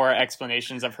some more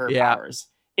explanations of her powers.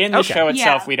 In the show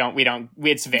itself, we don't,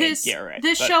 it's vague.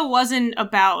 This show wasn't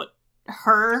about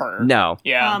her. No.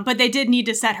 Yeah. But they did need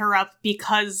to set her up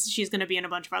because she's going to be in a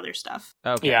bunch of other stuff.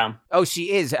 Okay. Yeah. Oh,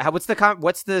 she is. What's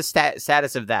the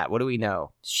status of that? What do we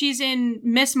know? She's in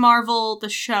Miss Marvel, the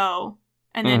show,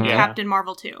 and then Captain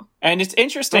Marvel 2. And it's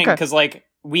interesting because,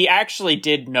 we actually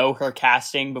did know her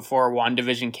casting before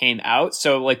WandaVision came out.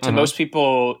 So, to most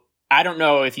people, I don't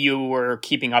know if you were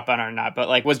keeping up on it or not,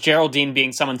 but, was Geraldine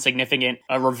being someone significant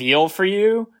a reveal for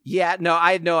you? Yeah, no,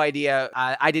 I had no idea.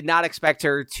 I did not expect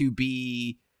her to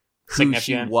be who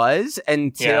she was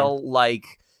until,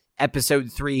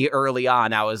 episode 3 early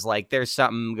on. I was like, there's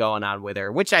something going on with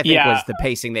her, which I think was the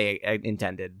pacing they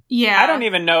intended. Yeah. I don't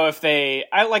even know if I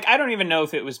don't even know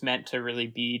if it was meant to really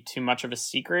be too much of a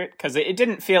secret, because it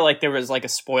didn't feel like there was a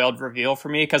spoiled reveal for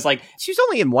me, because she was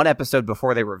only in one episode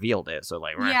before they revealed it, so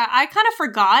yeah, I kind of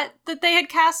forgot that they had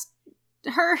cast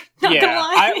her. Not gonna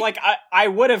lie. I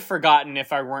would have forgotten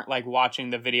if I weren't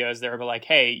watching the videos. They were like,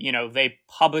 hey, they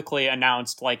publicly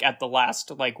announced at the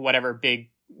last whatever big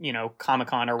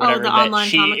Comic-Con or whatever, that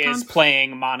she Comic-Con is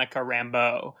playing Monica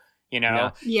Rambeau,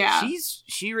 Yeah.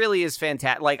 She really is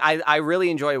fantastic. I really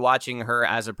enjoy watching her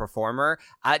as a performer.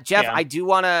 Jeff, I do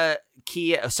want to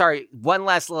one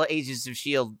last little Agents of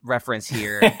S.H.I.E.L.D. reference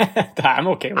here. I'm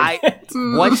okay with it.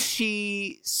 Once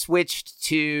she switched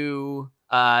to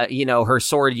her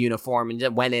sword uniform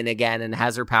and went in again and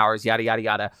has her powers, yada yada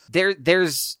yada,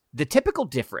 there's the typical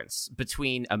difference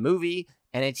between a movie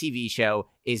and a TV show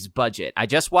is budget. I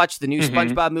just watched the new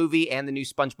SpongeBob movie and the new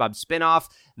SpongeBob spinoff.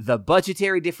 The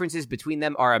budgetary differences between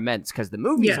them are immense, because the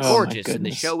movie is gorgeous and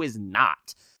the show is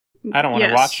not. I don't want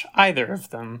to watch either of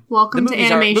them. Welcome to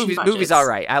animation budgets. Movie's all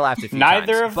right. I laughed a few times.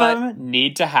 Neither of them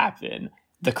need to happen.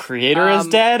 The creator is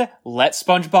dead. Let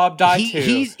SpongeBob die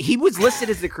too. He was listed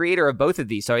as the creator of both of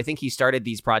these, so I think he started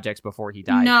these projects before he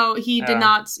died. No, he did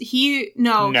not. He did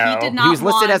not. He was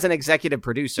listed as an executive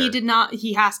producer. He did not.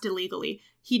 He has to legally.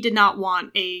 He did not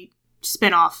want a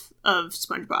spinoff of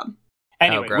SpongeBob.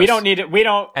 Anyway, we don't need it. We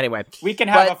don't. Anyway, we can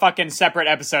have a fucking separate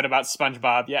episode about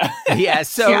SpongeBob. Yeah. Yeah.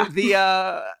 So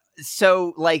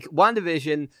so like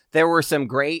WandaVision, there were some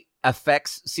great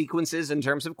effects sequences in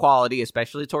terms of quality,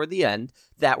 especially toward the end,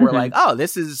 that were like, oh,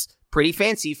 this is pretty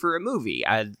fancy for a movie.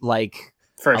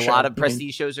 Lot of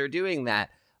prestige shows are doing that.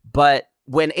 But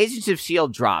when Agents of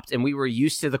S.H.I.E.L.D. dropped and we were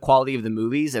used to the quality of the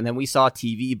movies, and then we saw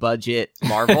TV budget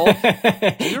Marvel,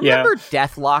 do you remember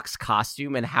Deathlock's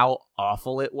costume and how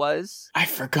awful it was? I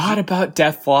forgot about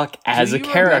Deathlock as a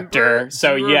character.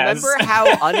 Remember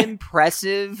how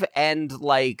unimpressive and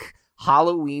like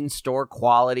Halloween store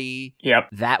quality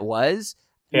that was?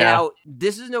 Yeah. Now,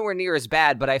 this is nowhere near as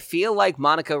bad, but I feel like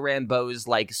Monica Rambeau's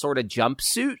like sort of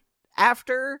jumpsuit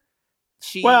after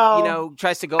she,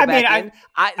 tries to go back in.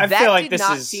 I feel like did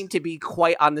not seem to be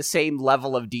quite on the same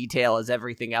level of detail as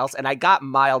everything else, and I got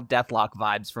mild Deathlock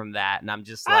vibes from that, and I'm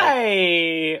just like,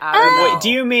 I don't know.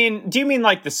 Do you mean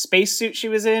like the spacesuit she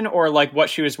was in, or like what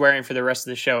she was wearing for the rest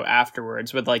of the show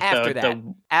afterwards? With like after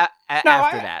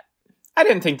that. I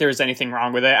didn't think there was anything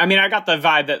wrong with it. I mean, I got the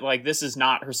vibe that like this is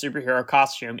not her superhero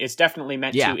costume. It's definitely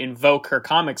meant to invoke her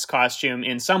comics costume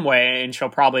in some way, and she'll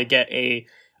probably get a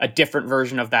different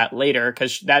version of that later,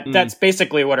 because that's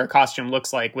basically what her costume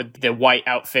looks like, with the white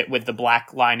outfit with the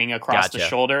black lining across the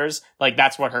shoulders. Like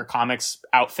that's what her comics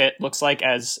outfit looks like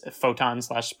as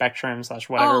Photon/Spectrum/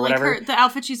 whatever. The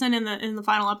outfit she's in the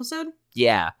final episode.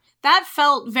 Yeah, that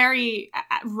felt very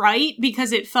right,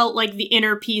 because it felt like the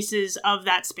inner pieces of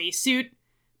that spacesuit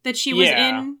that she was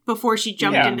in before she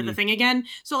jumped into the thing again.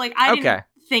 So like I didn't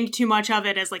think too much of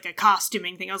it as like a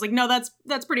costuming thing. I was like, no,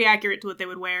 that's pretty accurate to what they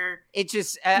would wear. It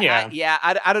just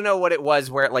I don't know what it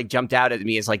was where it like jumped out at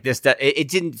me as like this. It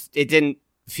didn't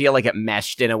feel like it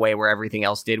meshed in a way where everything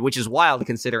else did, which is wild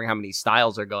considering how many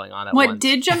styles are going on at once. What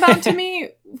did jump out to me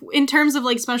in terms of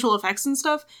like special effects and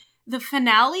stuff, the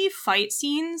finale fight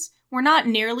scenes were not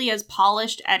nearly as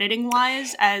polished editing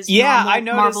wise as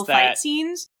Marvel fight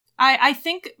scenes. I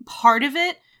think part of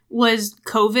it was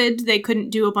COVID. They couldn't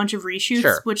do a bunch of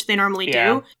reshoots, which they normally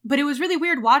do. But it was really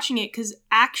weird watching it because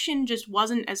action just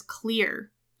wasn't as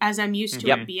clear as I'm used to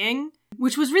it being,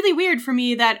 which was really weird for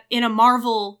me that in a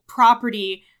Marvel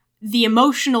property, the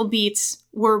emotional beats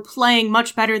were playing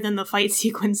much better than the fight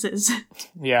sequences.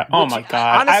 Yeah. Oh my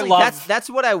God. Honestly, that's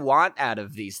what I want out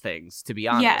of these things, to be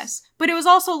honest. Yes. But it was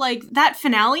also like that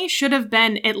finale should have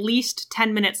been at least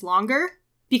 10 minutes longer,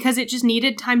 because it just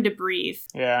needed time to breathe.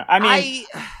 Yeah. I mean,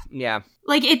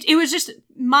 like it was just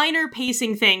minor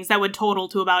pacing things that would total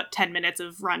to about 10 minutes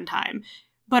of runtime.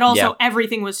 But also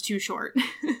everything was too short.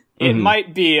 It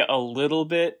might be a little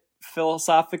bit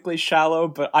philosophically shallow,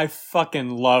 but I fucking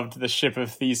loved the Ship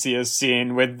of Theseus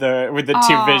scene with the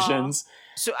two visions.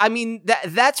 So, I mean,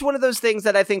 that's one of those things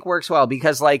that I think works well,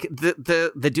 because, like,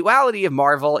 the duality of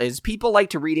Marvel is people like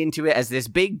to read into it as this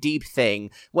big, deep thing,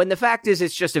 when the fact is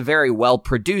it's just a very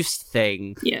well-produced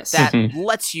thing that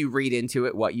lets you read into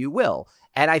it what you will.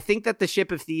 And I think that the Ship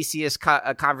of Theseus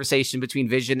conversation between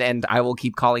Vision and I will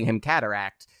keep calling him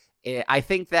Cataract, I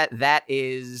think that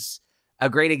is a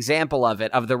great example of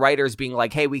it, of the writers being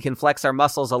like, hey, we can flex our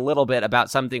muscles a little bit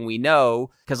about something we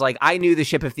know, because, like, I knew the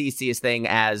Ship of Theseus thing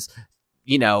as,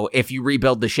 you know, if you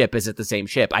rebuild the ship, is it the same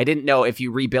ship? I didn't know if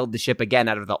you rebuild the ship again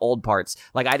out of the old parts.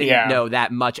 Like, I didn't know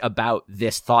that much about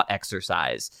this thought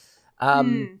exercise.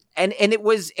 And it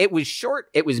was short.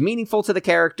 It was meaningful to the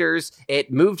characters.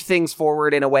 It moved things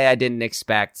forward in a way I didn't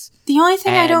expect. The only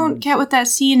thing I don't get with that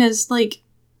scene is, like,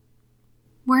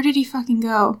 where did he fucking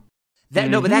go?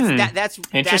 No, but that's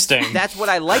interesting. That's what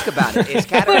I like about it. Is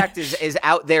Cataract is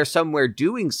out there somewhere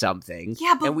doing something,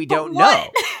 and we don't know.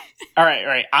 All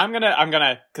right. I'm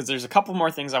gonna, because there's a couple more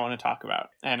things I want to talk about,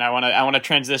 and I want to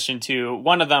transition to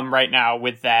one of them right now.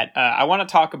 With that, I want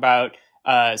to talk about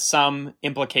some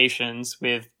implications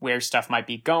with where stuff might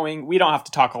be going. We don't have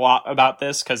to talk a lot about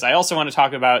this, because I also want to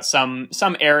talk about some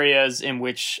areas in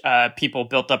which people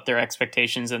built up their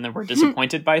expectations and then were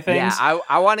disappointed by things. Yeah,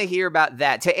 I want to hear about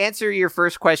that. To answer your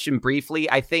first question briefly,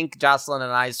 I think Jocelyn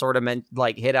and I sort of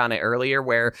hit on it earlier,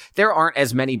 where there aren't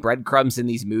as many breadcrumbs in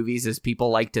these movies as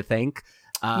people like to think.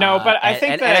 No, but I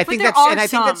think I think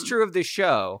that's true of the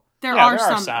show. There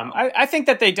are some. I think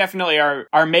that they definitely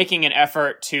are making an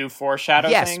effort to foreshadow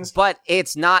things. Yes, but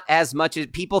it's not as much as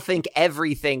people think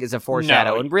everything is a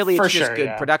foreshadow, and really it's just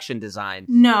good production design.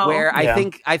 No. Where I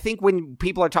think when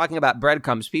people are talking about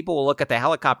breadcrumbs, people will look at the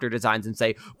helicopter designs and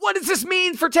say, what does this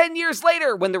mean for 10 years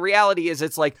later? When the reality is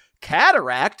it's like,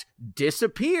 Cataract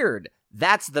disappeared.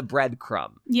 That's the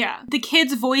breadcrumb. Yeah. The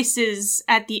kids' voices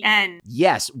at the end.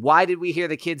 Yes. Why did we hear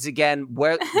the kids again?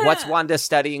 What's Wanda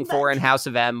studying for in House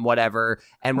of M, whatever,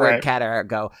 and where'd Cataract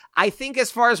go? I think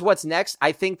as far as what's next,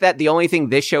 I think that the only thing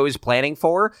this show is planning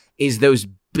for is those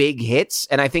big hits,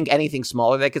 and I think anything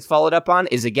smaller that gets followed up on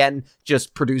is, again,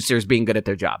 just producers being good at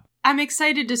their job. I'm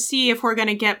excited to see if we're going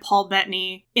to get Paul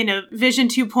Bettany in a Vision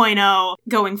 2.0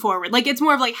 going forward. Like, it's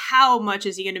more of like, how much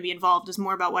is he going to be involved is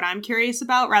more about what I'm curious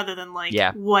about rather than like,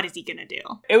 what is he going to do?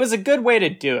 It was a good way to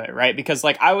do it, right? Because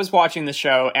like, I was watching the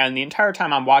show and the entire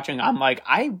time I'm watching, I'm like,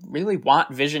 I really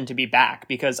want Vision to be back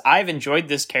because I've enjoyed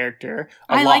this character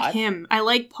a lot. I like him. I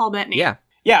like Paul Bettany. Yeah.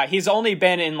 Yeah, he's only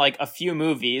been in like a few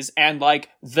movies and like,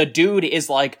 the dude is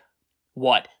like,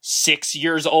 what, 6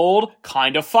 years old?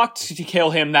 Kind of fucked to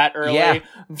kill him that early. Yeah.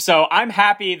 So I'm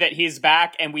happy that he's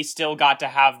back and we still got to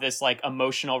have this like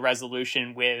emotional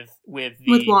resolution with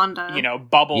Wanda. You know,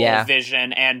 bubble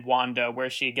Vision and Wanda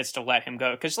where she gets to let him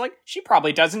go. Cause like, she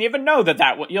probably doesn't even know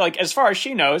that like, as far as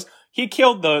she knows, he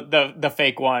killed the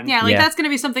fake one. Yeah, like that's going to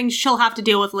be something she'll have to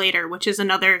deal with later, which is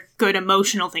another good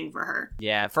emotional thing for her.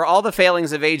 Yeah, for all the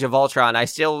failings of Age of Ultron, I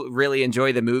still really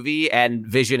enjoy the movie, and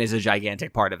Vision is a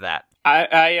gigantic part of that.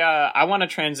 I want to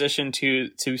transition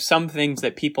to some things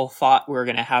that people thought were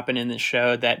going to happen in the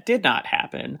show that did not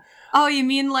happen. Oh, you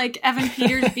mean like Evan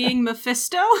Peters being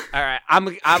Mephisto? All right,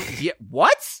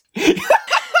 what?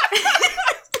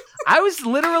 I was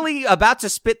literally about to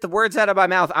spit the words out of my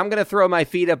mouth. I'm going to throw my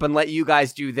feet up and let you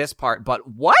guys do this part, but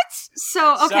what?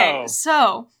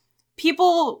 So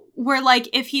people were like,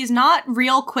 if he's not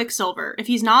real Quicksilver, if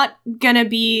he's not going to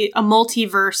be a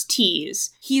multiverse tease,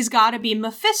 he's got to be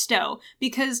Mephisto,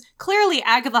 because clearly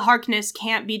Agatha Harkness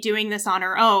can't be doing this on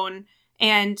her own.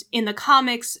 And in the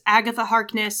comics, Agatha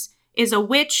Harkness is a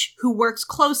witch who works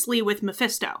closely with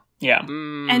Mephisto. Yeah.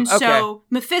 So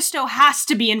Mephisto has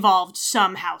to be involved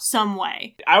somehow, some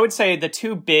way. I would say the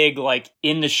two big, like,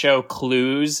 in the show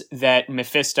clues that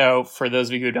Mephisto, for those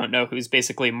of you who don't know, who's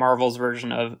basically Marvel's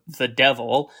version of the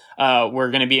devil,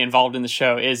 were going to be involved in the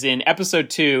show, is in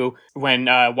episode 2 when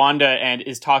Wanda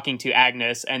is talking to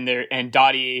Agnes and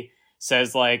Dottie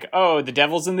says like, oh, the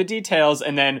devil's in the details.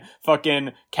 And then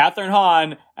fucking Catherine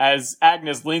Hahn as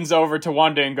Agnes leans over to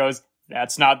Wanda and goes,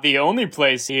 that's not the only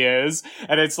place he is.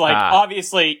 And it's like,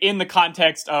 obviously, in the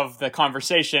context of the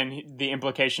conversation, the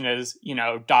implication is, you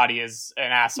know, Dottie is an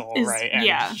asshole, right?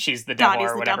 And she's the devil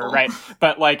or whatever, right?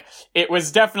 But like, it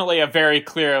was definitely a very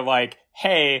clear, like,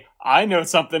 hey, I know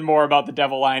something more about the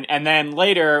devil line. And then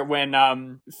later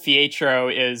when Pietro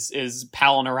is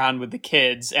palling around with the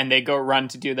kids and they go run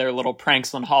to do their little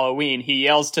pranks on Halloween, he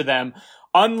yells to them,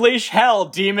 unleash hell,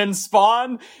 demon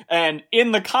spawn. And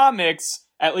in the comics,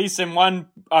 at least in one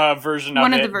version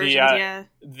of it,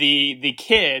 the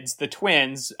kids, the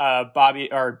twins, Bobby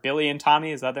or Billy and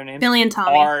Tommy, is that their name? Billy and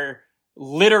Tommy are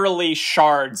literally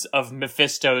shards of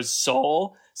Mephisto's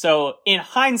soul. So in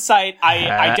hindsight,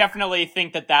 I definitely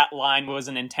think that line was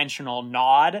an intentional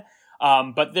nod.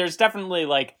 But there's definitely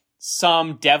like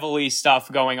some devilly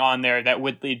stuff going on there that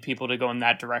would lead people to go in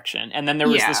that direction. And then there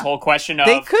was this whole question of,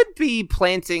 they could be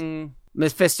planting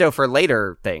Mephisto for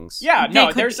later things. Yeah,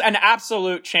 no, there's an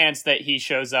absolute chance that he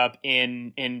shows up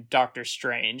in Doctor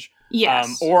Strange.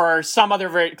 Yes. Or some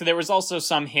other there was also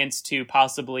some hints to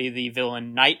possibly the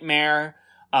villain Nightmare.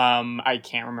 I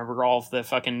can't remember all of the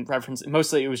fucking references.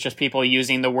 Mostly it was just people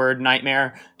using the word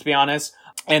nightmare, to be honest.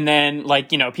 And then,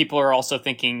 like, you know, people are also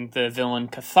thinking the villain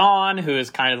Chthon, who is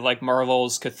kind of like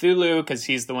Marvel's Cthulhu, because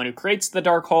he's the one who creates the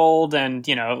Darkhold. And,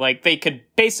 you know, like, they could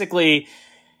basically,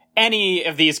 any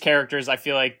of these characters, I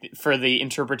feel like, for the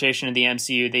interpretation of the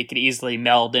MCU, they could easily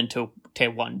meld into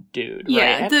one dude,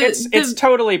 right? And it's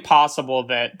totally possible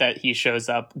that he shows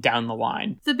up down the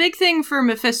line. The big thing for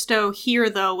Mephisto here,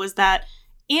 though, was that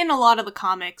in a lot of the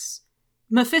comics,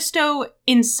 Mephisto,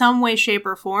 in some way, shape,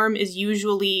 or form, is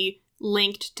usually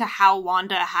linked to how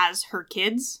Wanda has her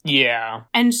kids. Yeah.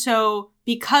 And so,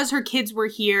 because her kids were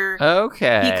here,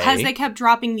 because they kept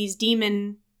dropping these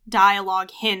demon dialogue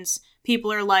hints,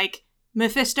 people are like,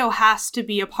 Mephisto has to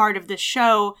be a part of this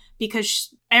show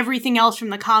because everything else from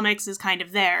the comics is kind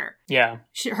of there. Yeah.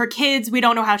 Her kids, we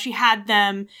don't know how she had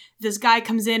them. This guy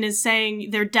comes in is saying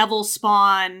they're devil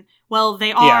spawn. Well,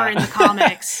 they are in the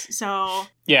comics, so...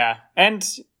 Yeah, and,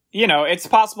 you know, it's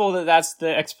possible that that's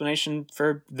the explanation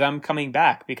for them coming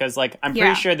back, because, like, I'm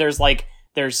pretty sure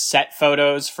there's set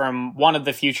photos from one of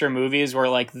the future movies where,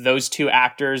 like, those two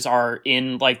actors are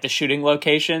in, like, the shooting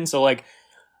location, so, like,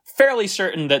 fairly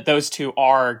certain that those two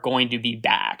are going to be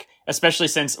back. Especially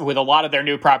since with a lot of their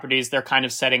new properties, they're kind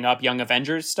of setting up Young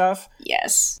Avengers stuff.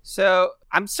 Yes. So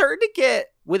I'm starting to get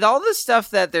with all the stuff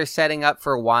that they're setting up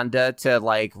for Wanda to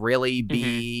like really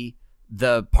be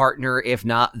the partner, if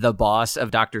not the boss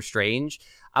of Doctor Strange,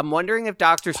 I'm wondering if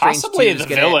Doctor Strange possibly the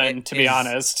villain, to be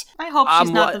honest. I hope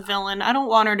she's not the villain. I don't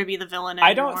want her to be the villain anymore.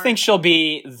 I don't think she'll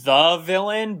be the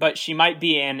villain, but she might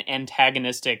be an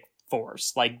antagonistic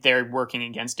force. Like, they're working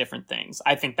against different things.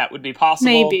 I think that would be possible.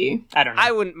 Maybe. I don't know.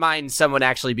 I wouldn't mind someone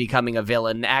actually becoming a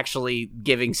villain, actually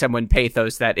giving someone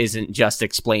pathos that isn't just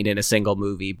explained in a single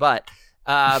movie. But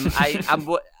I'm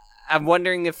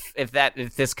wondering if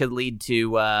this could lead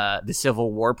to the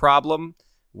Civil War problem.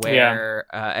 Where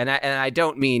and I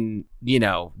don't mean, you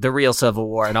know, the real Civil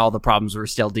War and all the problems we're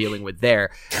still dealing with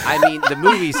there. I mean the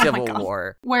movie Civil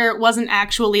War, where it wasn't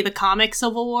actually the comic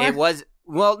Civil War. It was.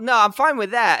 Well, no, I'm fine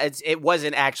with that. It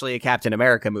wasn't actually a Captain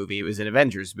America movie. It was an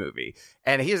Avengers movie.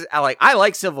 And I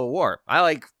like Civil War. I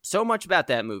like so much about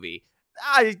that movie.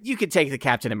 You could take the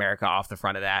Captain America off the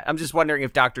front of that. I'm just wondering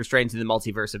if Doctor Strange and the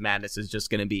Multiverse of Madness is just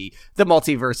going to be the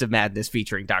Multiverse of Madness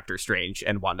featuring Doctor Strange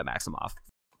and Wanda Maximoff.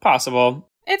 Possible.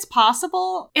 It's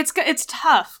possible. It's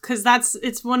tough because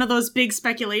it's one of those big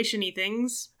speculation-y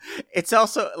things. It's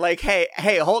also like, hey,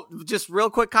 hold, just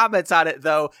real quick comments on it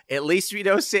though. At least we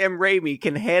know Sam Raimi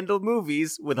can handle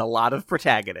movies with a lot of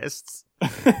protagonists.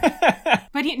 But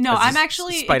I'm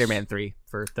actually Spider-Man 3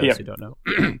 for those who don't know.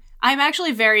 I'm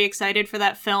actually very excited for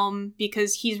that film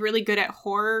because he's really good at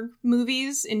horror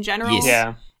movies in general. Yes.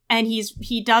 Yeah. And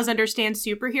he does understand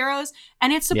superheroes,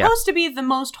 and it's supposed to be the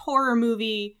most horror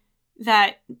movie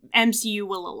that MCU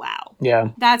will allow. Yeah.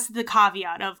 That's the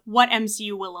caveat of what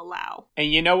MCU will allow.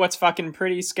 And you know what's fucking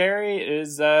pretty scary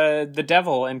is the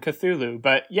devil and Cthulhu.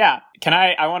 But yeah,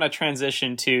 I want to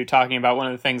transition to talking about one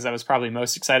of the things I was probably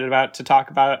most excited about to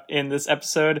talk about in this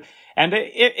episode. And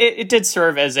it did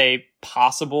serve as a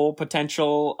possible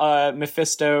potential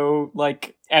Mephisto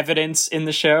like evidence in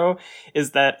the show,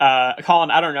 is that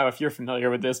Colin, I don't know if you're familiar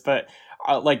with this, but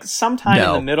like sometime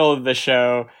in the middle of the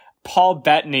show, Paul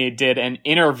Bettany did an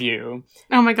interview.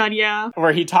 Oh my god, yeah.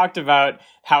 Where he talked about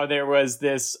how there was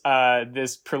this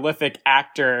prolific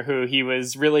actor who he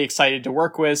was really excited to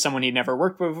work with, someone he'd never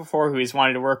worked with before, who he's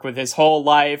wanted to work with his whole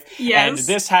life. Yes. And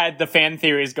this had the fan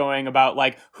theories going about,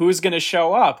 like, who's going to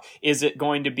show up? Is it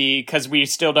going to be, because we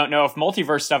still don't know if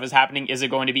multiverse stuff is happening, is it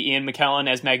going to be Ian McKellen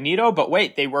as Magneto? But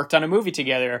wait, they worked on a movie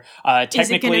together.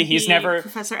 Technically, he's never...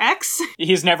 Professor X?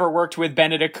 He's never worked with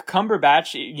Benedict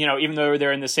Cumberbatch, you know, even though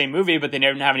they're in the same movie, but they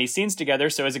never have any scenes together.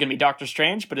 So is it going to be Doctor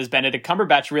Strange? But is Benedict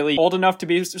Cumberbatch really old enough to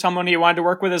be someone he wanted to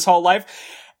work with his whole life?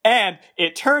 And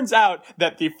it turns out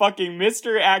that the fucking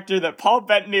mystery actor that Paul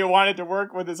Bettany wanted to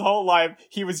work with his whole life,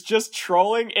 he was just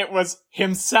trolling. It was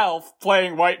himself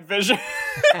playing White Vision.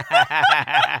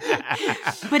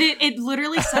 But it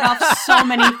literally set off so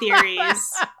many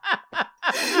theories.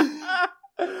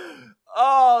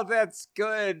 Oh, that's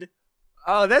good.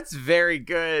 Oh, that's very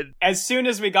good. As soon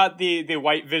as we got the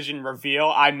White Vision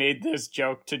reveal, I made this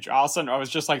joke to Jocelyn. I was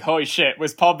just like, holy shit,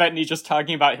 was Paul Bettany just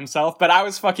talking about himself? But I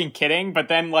was fucking kidding. But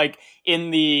then, like,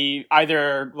 in the,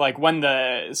 either, like, when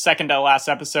the second to last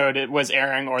episode it was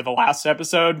airing or the last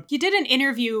episode. He did an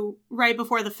interview right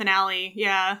before the finale,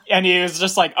 yeah. And he was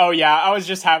just like, oh yeah, I was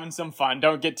just having some fun.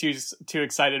 Don't get too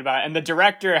excited about it. And the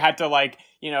director had to, like,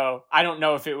 you know, I don't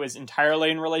know if it was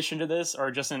entirely in relation to this or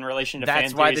just in relation to fan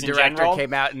theories in general. That's why the director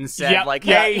came out and said,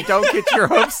 hey, don't get your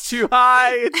hopes too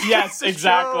high. Yes,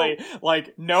 exactly.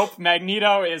 Like, nope,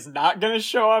 Magneto is not going to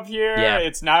show up here. Yeah.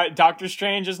 It's not, Doctor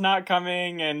Strange is not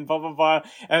coming and blah, blah, blah.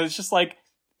 And it's just like,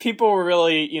 people were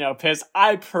really, you know, pissed.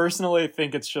 I personally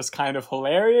think it's just kind of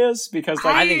hilarious because,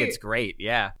 like, I think it's great,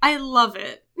 yeah. I love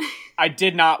it. I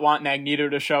did not want Magneto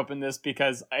to show up in this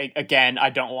because,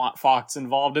 I don't want Fox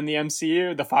involved in the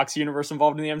MCU, the Fox universe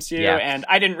involved in the MCU, and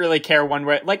I didn't really care one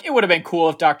way. Like, it would have been cool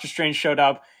if Doctor Strange showed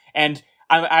up, and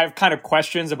I have kind of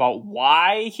questions about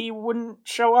why he wouldn't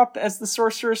show up as the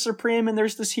Sorcerer Supreme, and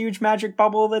there's this huge magic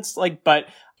bubble that's, like, but...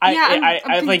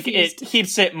 I think it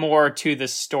keeps it more to the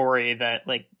story that,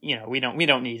 like, you know, we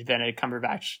don't need Benedict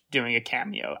Cumberbatch doing a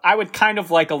cameo. I would kind of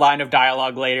like a line of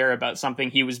dialogue later about something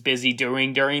he was busy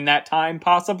doing during that time,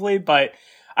 possibly, but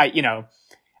I don't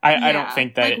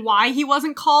think that... Like, why he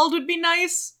wasn't called would be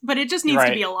nice, but it just needs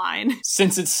to be a line.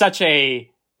 Since it's such a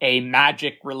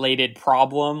magic-related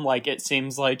problem, like, it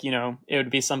seems like, you know, it would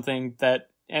be something that...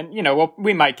 And, you know,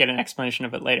 we might get an explanation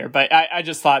of it later, but I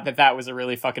just thought that was a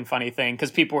really fucking funny thing,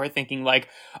 because people were thinking, like,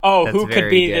 oh, who could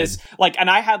be this? Like, and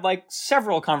I had, like,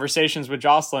 several conversations with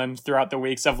Jocelyn throughout the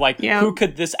weeks of, like, who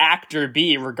could this actor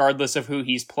be, regardless of who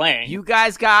he's playing? You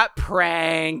guys got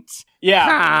pranked.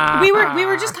 Yeah. We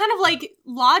were just kind of, like,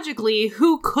 logically,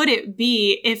 who could it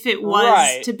be if it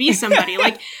was to be somebody?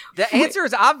 Like, the answer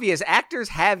is obvious. Actors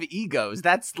have egos.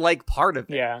 That's like part of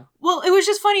it. Yeah. Well, it was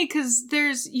just funny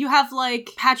because you have like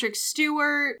Patrick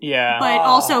Stewart. Yeah. But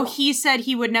also he said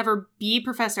he would never be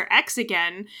Professor X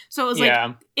again. So it was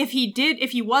like, if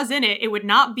he was in it, it would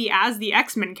not be as the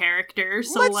X-Men character.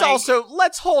 So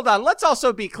let's hold on. Let's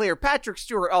also be clear. Patrick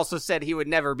Stewart also said he would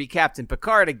never be Captain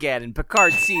Picard again, and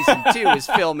Picard season 2 is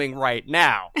filming right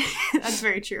now. That's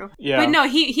very true. Yeah. But no,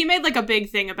 he made like a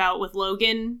big thing about with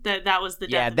Logan that was the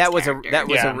death of his character.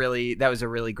 that was a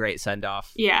really great send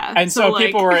off. Yeah. And so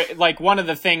people were like, one of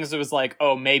the things was like,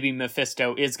 oh, maybe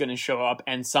Mephisto is going to show up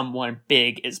and someone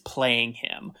big is playing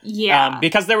him. Yeah.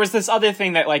 Because there was this other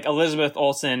thing that like Elizabeth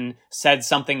Olsen said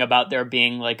something about there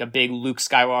being like a big Luke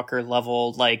Skywalker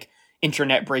level like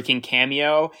internet breaking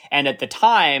cameo, and at the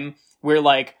time we're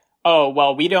like, oh,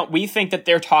 well, we think that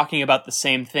they're talking about the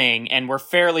same thing, and we're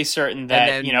fairly certain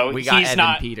that, we got he's Evan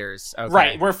not Peters. Okay.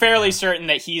 Right. We're fairly certain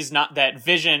that he's not, that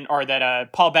Vision or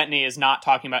that Paul Bettany is not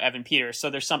talking about Evan Peters. So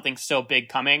there's something so big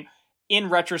coming. In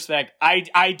retrospect,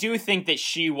 I do think that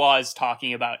she was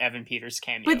talking about Evan Peters'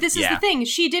 cameo. But this is the thing.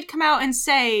 She did come out and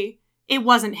say it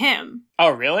wasn't him. Oh,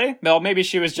 really? Well, maybe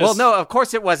she was just... Well, no, of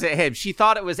course it wasn't him. She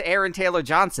thought it was Aaron Taylor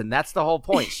Johnson. That's the whole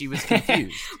point. She was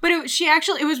confused. But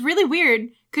it was really weird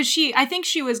because I think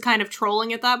she was kind of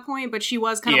trolling at that point, but she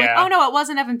was kind of like, oh no, it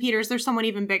wasn't Evan Peters. There's someone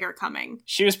even bigger coming.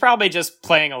 She was probably just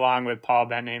playing along with Paul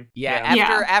Bettany.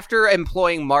 Yeah. After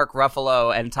employing Mark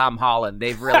Ruffalo and Tom Holland,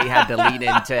 they've really had to lean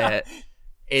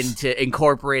into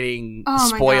incorporating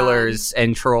spoilers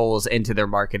and trolls into their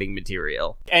marketing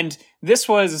material. And this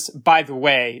was, by the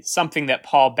way, something that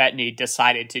Paul Bettany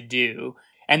decided to do.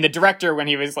 And the director, when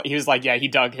he was like, yeah, he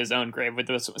dug his own grave with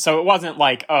this. So it wasn't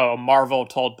like, oh, Marvel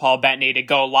told Paul Bettany to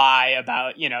go lie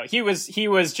about, he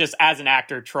was just as an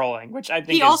actor trolling, which I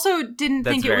think he also didn't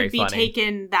think it would be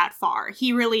taken that far.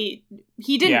 He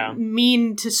didn't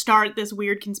mean to start this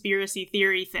weird conspiracy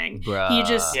theory thing. Bruh. He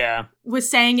just was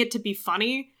saying it to be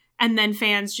funny. And then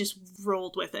fans just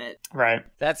rolled with it. Right.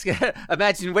 That's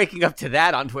imagine waking up to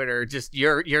that on Twitter. Just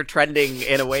you're trending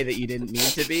in a way that you didn't mean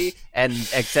to be, and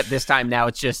except this time now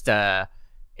it's just a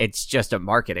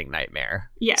marketing nightmare.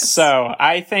 Yes. So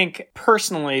I think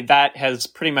personally that has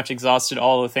pretty much exhausted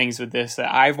all the things with this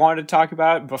that I've wanted to talk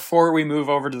about. Before we move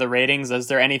over to the ratings, is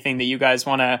there anything that you guys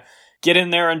want to get in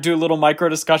there and do little micro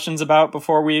discussions about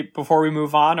before we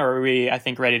move on, or are we, I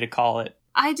think, ready to call it?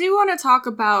 I do want to talk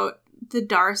about the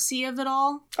Darcy of it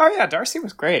all. Oh yeah, Darcy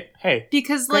was great. Hey,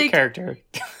 because great character.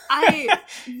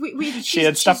 She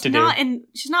had stuff to do.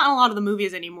 She's not in a lot of the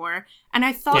movies anymore, and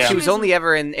I thought she was only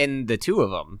ever in the two of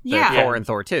them, Thor and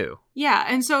Thor 2. Yeah,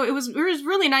 and so it was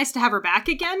really nice to have her back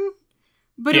again.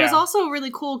 But it was also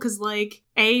really cool because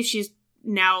she's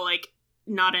now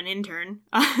not an intern.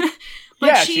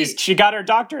 But she got her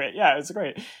doctorate. Yeah, it's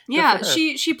great. Yeah,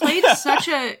 she played such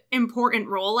a important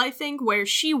role, I think, where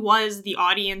she was the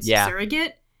audience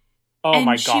surrogate. Oh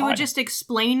my God. She would just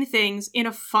explain things in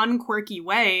a fun, quirky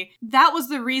way. That was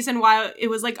the reason why it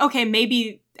was like, okay,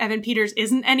 maybe Evan Peters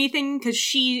isn't anything, because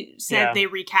she said they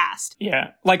recast.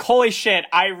 Yeah. Like, holy shit,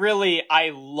 I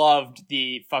loved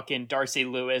the fucking Darcy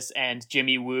Lewis and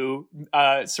Jimmy Woo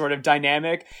sort of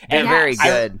dynamic. They're very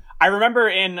good. I remember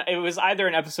it was either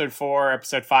in episode 4 or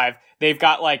episode 5, they've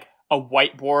got a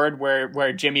whiteboard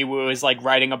where Jimmy Woo is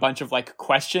writing a bunch of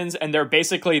questions, and they're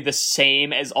basically the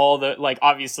same as all the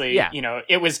obviously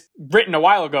it was written a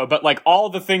while ago, but all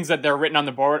the things that they're written on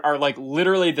the board are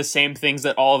literally the same things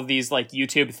that all of these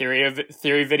YouTube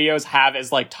theory videos have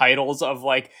as titles of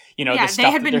the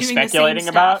stuff that they're speculating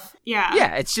about.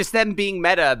 Yeah, it's just them being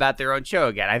meta about their own show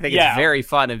again. I think it's very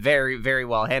fun and very, very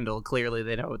well handled. Clearly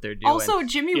they know what they're doing. Also,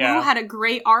 Jimmy Woo had a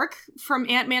great arc from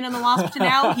Ant-Man and the Wasp to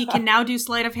now. He can now do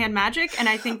sleight of hand magic, and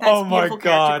I think that's beautiful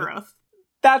character growth.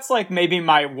 That's maybe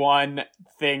my one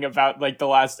thing about the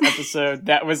last episode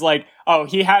that was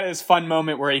he had his fun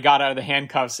moment where he got out of the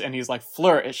handcuffs and he's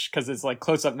flourish, because it's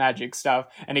close-up magic stuff,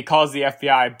 and he calls the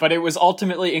FBI, but it was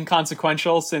ultimately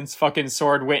inconsequential since fucking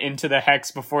Sword went into the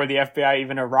hex before the FBI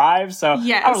even arrived. So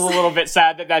I was a little bit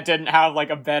sad that didn't have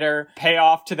a better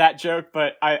payoff to that joke,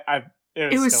 but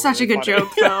it was such really a good funny.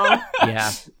 joke, though.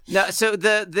 Yeah. No, so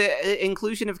the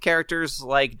inclusion of characters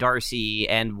like Darcy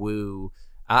and Woo,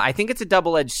 I think it's a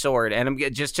double-edged sword, and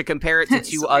just to compare it to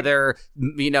two other,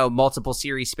 multiple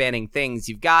series spanning things,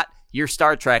 you've got your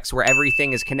Star Treks where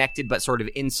everything is connected but sort of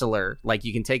insular,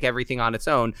 you can take everything on its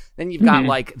own. Then you've got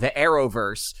the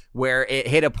Arrowverse where it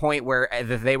hit a point where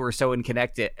they were so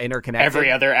interconnected.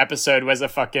 Every other episode was a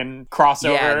fucking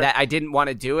crossover. Yeah, that I didn't want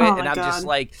to do it, and I'm just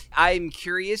I'm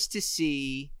curious to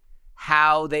see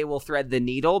how they will thread the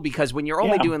needle, because when you're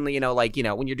only doing,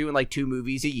 when you're doing like 2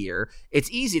 movies a year, it's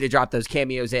easy to drop those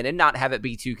cameos in and not have it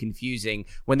be too confusing.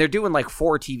 When they're doing like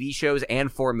 4 TV shows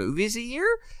and 4 movies a year,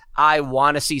 I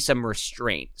want to see some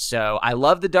restraint. So I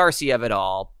love the Darcy of it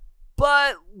all,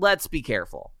 but let's be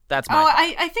careful. That's my thought.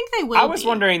 I think they will. I was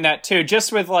wondering that too,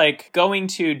 just with like going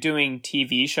to doing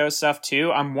TV show stuff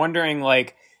too. I'm wondering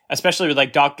like, especially with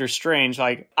like Doctor Strange,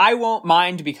 like I won't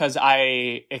mind because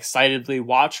I excitedly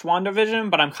watched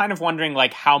WandaVision, but I'm kind of wondering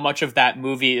like how much of that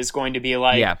movie is going to be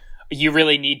like, you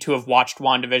really need to have watched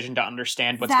WandaVision to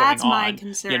understand what's going on. That's my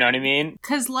concern. You know what I mean?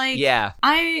 Because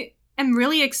I am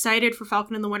really excited for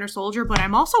Falcon and the Winter Soldier, but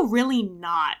I'm also really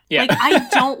not. Yeah. Like, I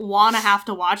don't want to have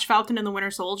to watch Falcon and the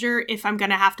Winter Soldier if I'm going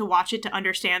to have to watch it to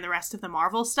understand the rest of the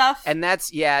Marvel stuff. And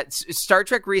that's, Star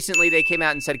Trek recently, they came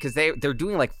out and said, because they're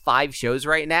doing like 5 shows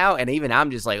right now, and even I'm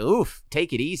just like, oof,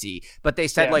 take it easy. But they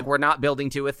said, like, we're not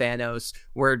building to a Thanos.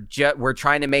 We're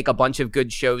trying to make a bunch of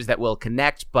good shows that will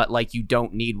connect, but, like, you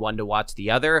don't need one to watch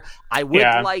the other. I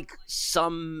would like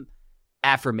some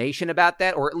affirmation about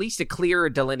that, or at least a clearer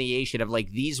delineation of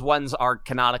like, these ones are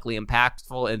canonically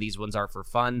impactful and these ones are for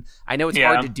fun. I know it's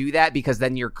hard to do that because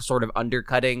then you're sort of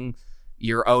undercutting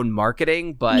your own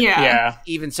marketing, but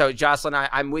even so, Jocelyn,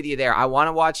 I'm with you there. I want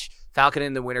to watch Falcon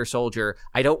and the Winter Soldier.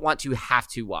 I don't want to have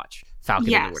to watch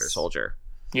Falcon and the Winter Soldier.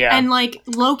 Yeah. And like,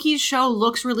 Loki's show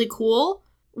looks really cool.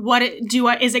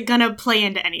 Is it gonna play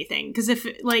into anything? Because if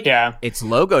like its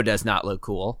logo does not look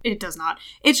cool. It does not.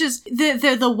 It's just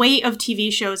the weight of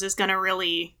TV shows is gonna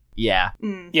really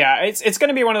it's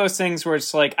gonna be one of those things where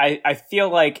it's like I feel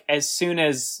like as soon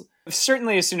as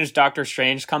Doctor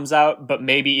Strange comes out, but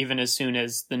maybe even as soon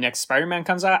as the next Spider-Man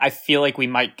comes out, I feel like we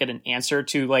might get an answer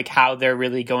to like how they're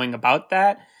really going about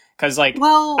that. Because like,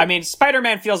 I mean,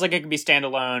 Spider-Man feels like it could be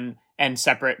standalone and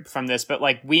separate from this, but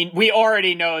like we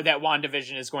already know that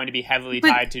WandaVision is going to be heavily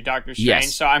tied to Doctor Strange,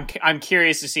 so I'm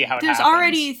curious to see how it happens. There's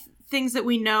already things that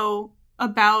we know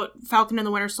about Falcon and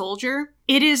the Winter Soldier.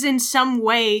 It is in some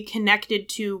way connected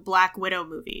to Black Widow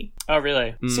movie. Oh,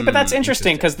 really? See, but that's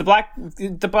interesting because the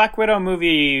Black Widow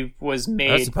movie was made.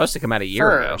 It was supposed to come out a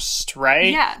year ago,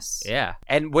 right? Yes. Yeah,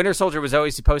 and Winter Soldier was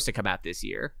always supposed to come out this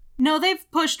year. No, they've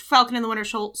pushed Falcon and the Winter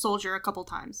Soldier a couple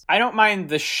times. I don't mind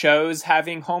the shows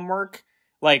having homework.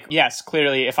 Like, yes,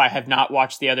 clearly, if I had not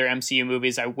watched the other MCU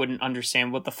movies, I wouldn't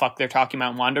understand what the fuck they're talking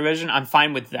about in WandaVision. I'm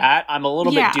fine with that. I'm a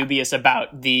little bit dubious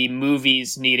about the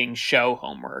movies needing show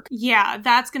homework. Yeah,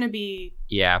 that's going to be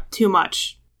too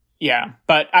much. Yeah,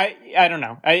 but I don't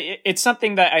know. It's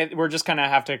something that we're just going to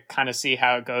have to kind of see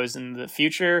how it goes in the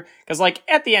future. Because, like,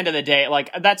 at the end of the day, like,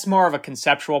 that's more of a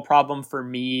conceptual problem for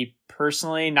me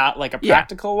personally, not like a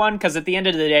practical one. Because at the end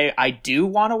of the day, I do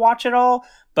want to watch it all,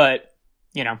 but...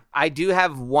 You know, I do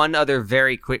have one other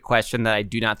very quick question that I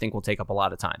do not think will take up a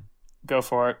lot of time. Go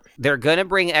for it. They're going to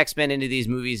bring X-Men into these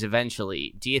movies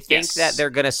eventually. Do you think that they're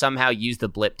going to somehow use the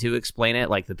blip to explain it?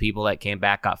 Like the people that came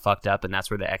back got fucked up and that's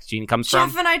where the X gene comes from?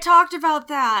 Jeff and I talked about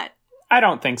that. I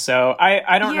don't think so.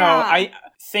 I don't know. I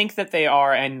think that they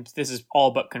are, and this is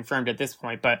all but confirmed at this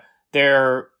point, but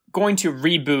they're going to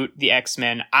reboot the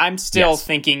X-Men. I'm still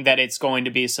thinking that it's going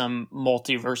to be some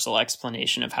multiversal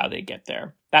explanation of how they get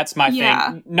there. That's my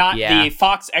thing. Not the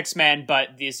Fox X-Men,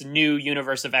 but this new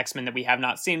universe of X-Men that we have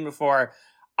not seen before.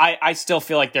 I still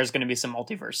feel like there's going to be some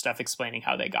multiverse stuff explaining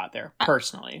how they got there,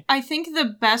 personally. I think the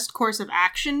best course of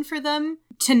action for them,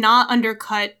 to not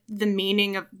undercut the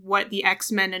meaning of what the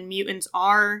X-Men and mutants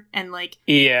are, and like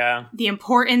the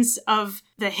importance of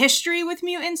the history with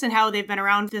mutants and how they've been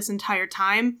around this entire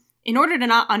time, in order to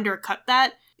not undercut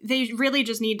that, they really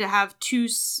just need to have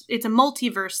it's a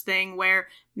multiverse thing where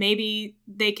maybe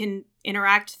they can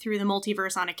interact through the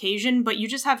multiverse on occasion, but you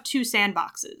just have 2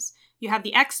 sandboxes. You have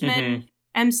the X-Men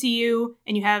MCU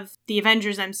and you have the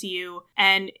Avengers MCU,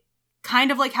 and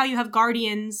kind of like how you have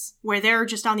Guardians where they're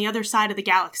just on the other side of the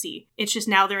galaxy. It's just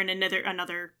now they're in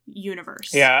another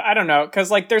universe. Yeah, I don't know, because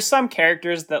like there's some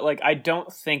characters that like I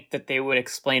don't think that they would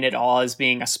explain it all as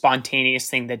being a spontaneous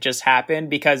thing that just happened,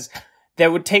 because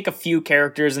that would take a few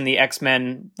characters in the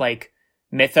X-Men like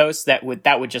mythos that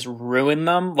would just ruin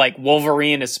them. Like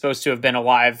Wolverine is supposed to have been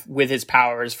alive with his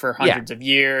powers for hundreds of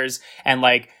years, and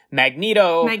like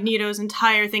Magneto's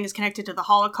entire thing is connected to the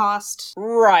Holocaust.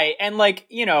 Right. And like,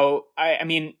 you know, I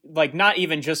mean, like not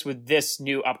even just with this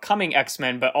new upcoming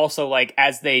X-Men, but also like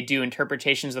as they do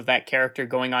interpretations of that character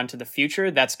going on to the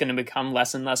future, that's going to become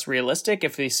less and less realistic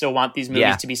if they still want these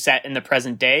movies to be set in the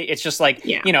present day. It's just like,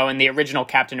 you know, in the original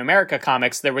Captain America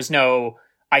comics, there was no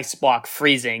ice block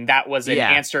freezing. That was an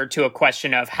answer to a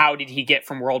question of how did he get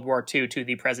from World War II to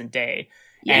the present day.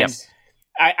 And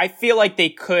I feel like they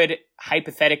could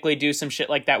hypothetically do some shit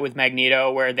like that with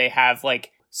Magneto, where they have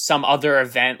like some other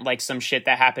event, like some shit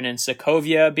that happened in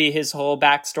Sokovia, be his whole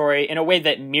backstory in a way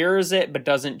that mirrors it, but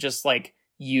doesn't just like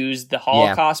use the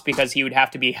Holocaust, because he would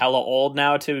have to be hella old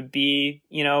now to be,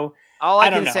 you know. All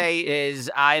I can say is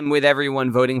I'm with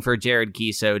everyone voting for Jared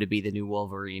Kiso to be the new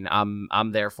Wolverine.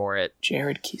 I'm there for it.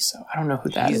 Jared Kiso. I don't know who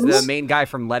that is. He's the main guy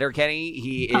from Letterkenny.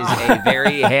 He is a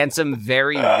very handsome,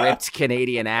 very ripped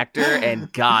Canadian actor,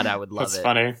 and God, I would love it. That's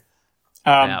funny.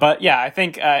 But yeah, I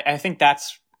think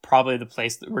that's probably the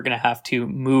place that we're going to have to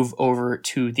move over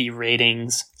to the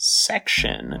ratings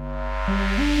section.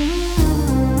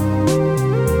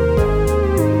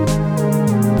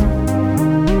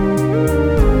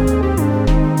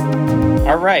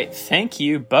 All right, thank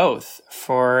you both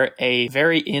for a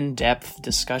very in-depth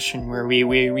discussion where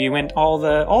we went all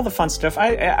the fun stuff.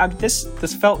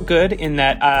 This felt good in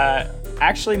that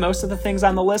actually most of the things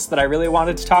on the list that I really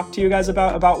wanted to talk to you guys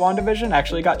about WandaVision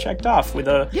actually got checked off with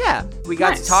a... Yeah, we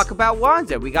got to talk about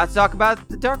Wanda. We got to talk about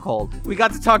the Darkhold. We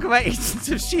got to talk about Agents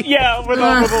of S.H.I.E.L.D. Yeah, with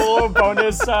a little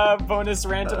bonus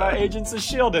rant about Agents of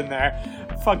S.H.I.E.L.D. in there.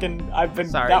 Fucking,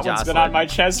 one's been on my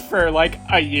chest for like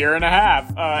a year and a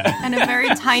half. And a very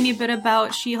tiny bit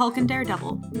about She-Hulk and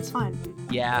Daredevil. It's fine.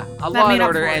 Yeah, a Law and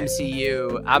Order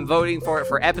MCU. I'm voting for it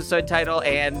for episode title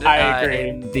and I agree.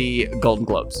 And the Golden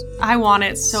Globes. I want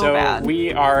it so bad.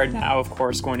 We are now, of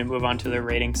course, going to move on to the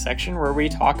rating section where we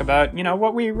talk about, you know,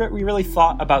 what we really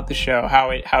thought about the show,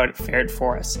 how it fared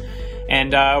for us.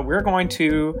 And we're going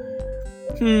to...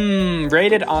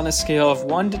 rate it on a scale of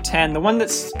 1 to 10. The one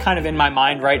that's kind of in my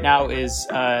mind right now is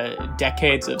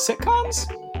decades of sitcoms.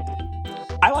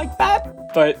 I like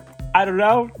that, but I don't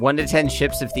know. 1 to 10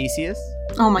 ships of Theseus?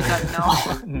 Oh my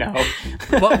god, no. No.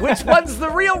 But which one's the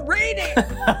real rating?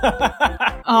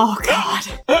 Oh god.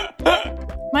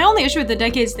 My only issue with the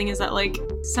decades thing is that, like,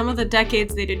 some of the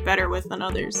decades they did better with than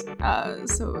others.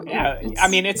 So yeah, I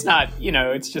mean, it's not, you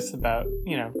know, it's just about,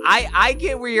 you know. I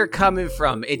get where you're coming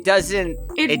from. It doesn't.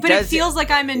 It feels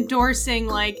like I'm endorsing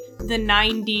like the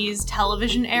 '90s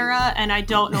television era, and I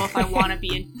don't know if I want to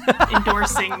be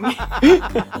endorsing.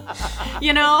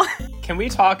 You know. Can we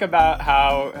talk about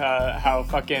how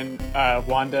fucking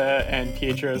Wanda and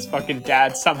Pietro's fucking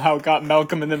dad somehow got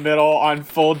Malcolm in the Middle on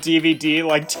full DVD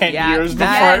like 10 years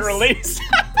before it released?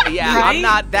 Yeah, right? I'm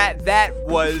not that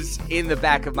was in the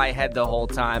back of my head the whole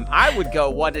time. I would go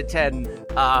 1 to 10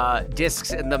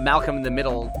 discs in the Malcolm in the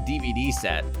Middle DVD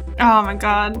set. Oh my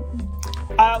god.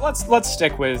 Let's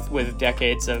stick with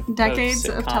decades of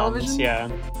television.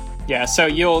 Yeah. So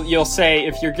you'll say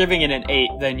if you're giving it an 8,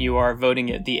 then you are voting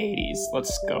it the 80s.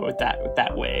 Let's go with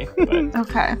that way. But,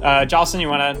 okay. Jocelyn, you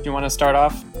wanna start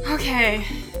off? Okay,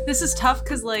 this is tough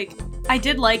because like I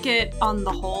did like it on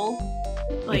the whole.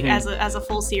 Like as a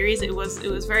full series, it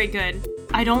was very good.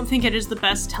 I don't think it is the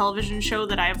best television show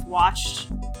that I've watched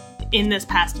in this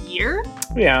past year.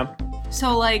 Yeah.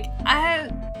 So like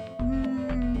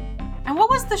and what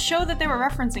was the show that they were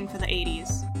referencing for the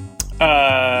 80s?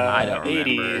 I don't remember.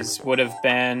 80s would have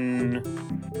been...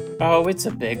 Oh, it's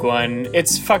a big one.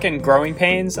 It's fucking Growing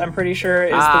Pains, I'm pretty sure,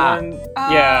 is the one.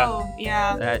 Oh,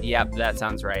 yeah. That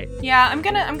sounds right. Yeah, I'm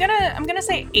gonna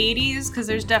say 80s, because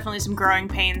there's definitely some growing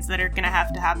pains that are gonna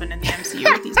have to happen in the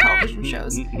MCU with these television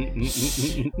shows.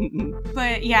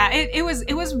 But yeah, it was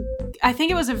I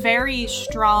think it was a very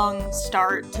strong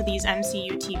start to these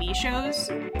MCU TV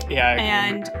shows. Yeah,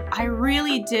 and I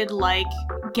really did like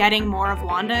getting more of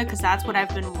Wanda, because that's what I've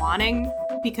been wanting,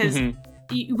 because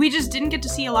we just didn't get to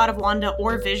see a lot of Wanda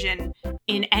or Vision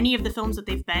in any of the films that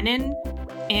they've been in,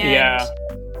 and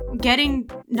getting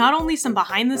not only some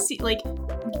behind the scenes, like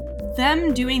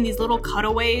them doing these little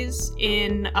cutaways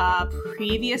in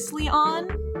previously on,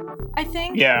 I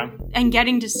think, and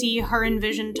getting to see her and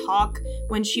Vision talk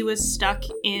when she was stuck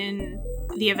in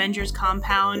the Avengers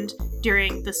compound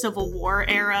during the Civil War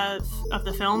era of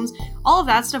the films. All of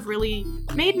that stuff really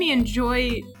made me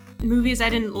enjoy movies I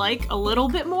didn't like a little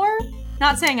bit more.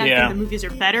 Not saying I think the movies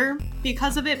are better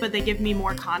because of it, but they give me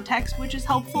more context, which is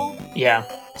helpful. Yeah.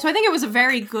 So I think it was a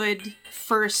very good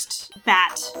first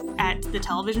bat at the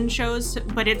television shows,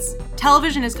 but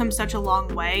television has come such a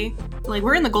long way. Like,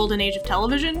 we're in the golden age of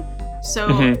television,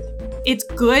 so it's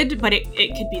good, but it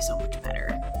could be so much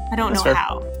better. I don't know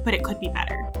how, but it could be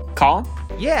better. Colin?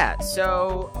 Yeah,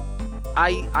 so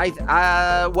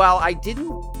I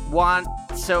didn't want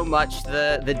so much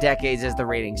the decades as the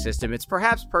rating system. It's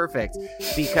perhaps perfect,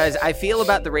 because I feel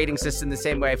about the rating system the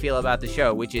same way I feel about the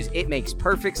show, which is it makes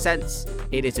perfect sense.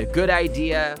 It is a good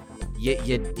idea.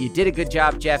 You did a good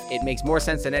job, Jeff. It makes more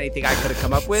sense than anything I could have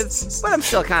come up with, but I'm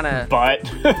still kind of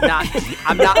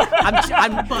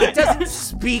it doesn't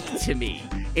speak to me.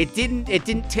 It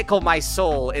didn't tickle my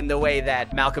soul in the way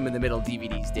that Malcolm in the Middle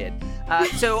DVDs did.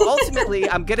 So ultimately,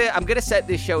 I'm gonna set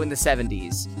this show in the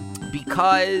 70s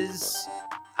because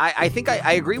I think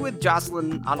I agree with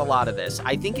Jocelyn on a lot of this.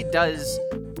 I think it does.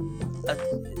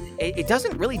 It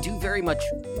doesn't really do very much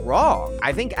wrong.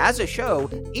 I think as a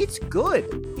show, it's good.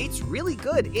 It's really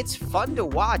good. It's fun to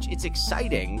watch. It's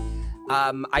exciting.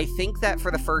 I think that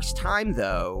for the first time,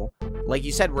 though, like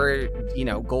you said, we're,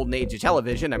 golden age of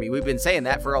television. I mean, we've been saying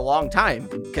that for a long time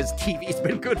because TV's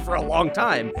been good for a long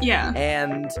time. Yeah.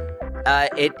 And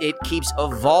it keeps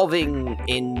evolving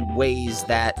in ways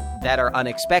that are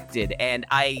unexpected. And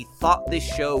I thought this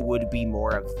show would be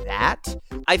more of that.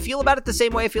 I feel about it the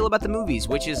same way I feel about the movies,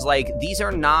 which is like, these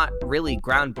are not really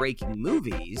groundbreaking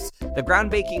movies. The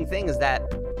groundbreaking thing is that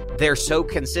they're so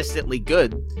consistently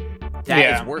good that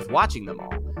it's worth watching them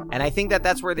all. And I think that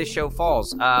that's where this show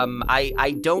falls.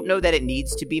 I don't know that it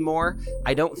needs to be more.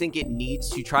 I don't think it needs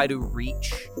to try to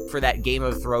reach for that Game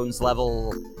of Thrones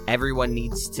level. Everyone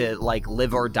needs to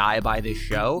live or die by this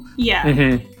show. Yeah.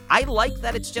 Mm-hmm. I like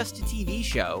that it's just a TV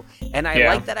show, and I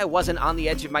like that I wasn't on the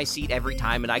edge of my seat every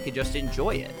time and I could just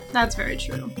enjoy it. That's very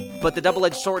true. But the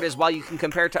double-edged sword is, while you can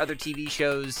compare it to other TV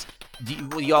shows,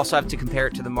 you also have to compare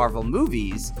it to the Marvel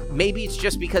movies. Maybe it's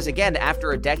just because, again,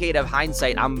 after a decade of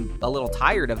hindsight, I'm a little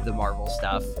tired of the Marvel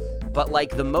stuff. But,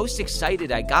 the most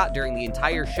excited I got during the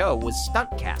entire show was stunt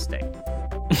casting.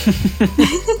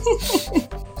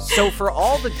 So for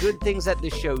all the good things that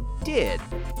this show did,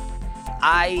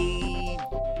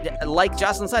 like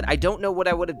Jocelyn said, I don't know what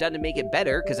I would have done to make it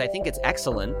better, because I think it's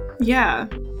excellent. Yeah.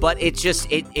 But it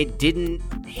just, it didn't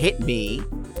hit me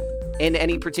in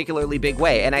any particularly big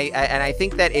way. And I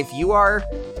think that if you are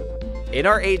in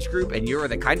our age group and you're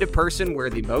the kind of person where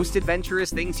the most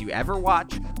adventurous things you ever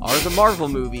watch are the Marvel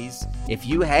movies, if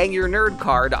you hang your nerd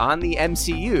card on the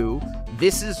MCU,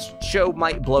 this show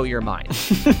might blow your mind.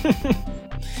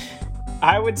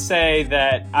 I would say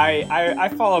that I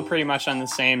follow pretty much on the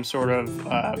same sort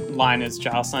of line as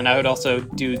Jocelyn. I would also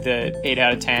do the 8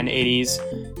 out of 10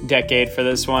 80s decade for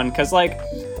this one, because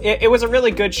it was a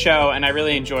really good show and I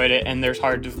really enjoyed it, and there's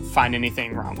hard to find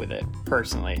anything wrong with it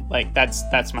personally.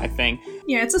 That's my thing.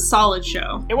 Yeah, it's a solid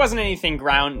show. It wasn't anything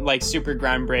super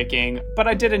groundbreaking, but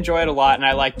I did enjoy it a lot and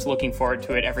I liked looking forward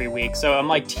to it every week. So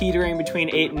I'm teetering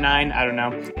between 8 and 9. I don't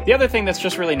know. The other thing that's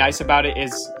just really nice about it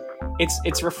is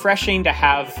it's refreshing to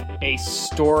have a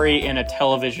story in a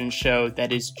television show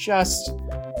that is just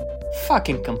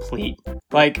fucking complete.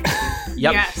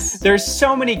 Yes. There's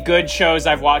so many good shows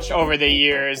I've watched over the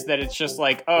years that it's just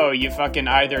you fucking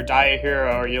either die a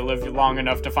hero or you live long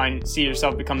enough to see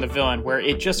yourself become the villain, where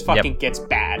it just fucking gets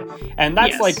bad. And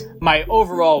that's my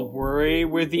overall worry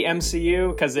with the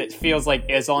MCU, because it feels like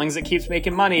as long as it keeps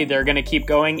making money, they're going to keep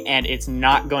going, and it's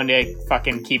not going to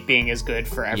fucking keep being as good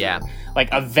forever. Yeah.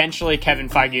 Eventually Kevin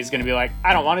Feige is going to be like,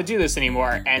 I don't want to do this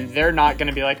anymore. And they're not going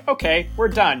to be like, okay, we're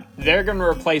done. They're going to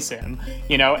replace him,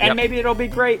 and maybe it'll be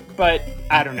great, but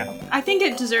I don't know. I think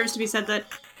it deserves to be said that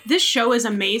this show is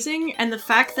amazing, and the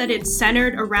fact that it's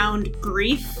centered around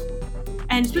grief,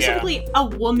 and specifically a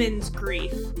woman's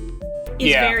grief,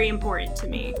 is very important to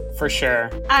me. For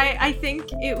sure. I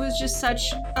think it was just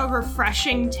such a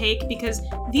refreshing take, because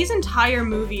these entire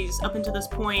movies up until this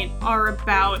point are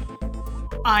about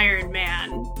Iron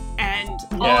Man and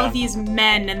all of these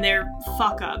men and their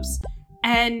fuck-ups.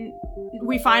 And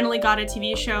we finally got a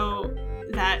TV show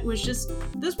that was just,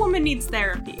 this woman needs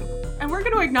therapy. And we're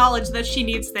going to acknowledge that she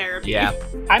needs therapy. Yeah.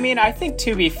 I mean, I think,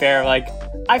 to be fair,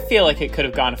 I feel like it could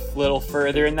have gone a little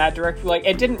further in that direction.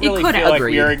 It didn't really feel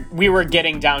like we were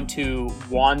getting down to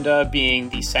Wanda being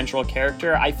the central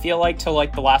character. I feel like till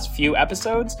the last few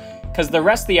episodes, because the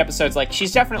rest of the episodes,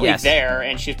 she's definitely there,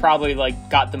 and she's probably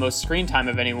got the most screen time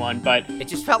of anyone, but it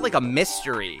just felt like a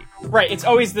mystery. Right, it's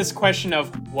always this question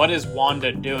of what is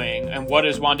Wanda doing, and what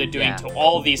is Wanda doing to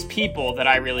all these people that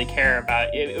I really care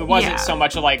about. It wasn't so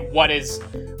much what is,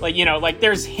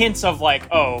 there's hints of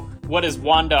what is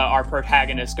Wanda, our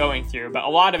protagonist, going through, but a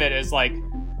lot of it is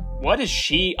what is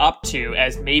she up to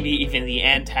as maybe even the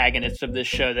antagonist of this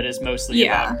show that is mostly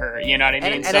about her? You know what I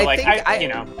mean? And I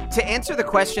think to answer the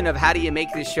question of how do you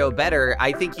make this show better,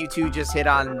 I think you two just hit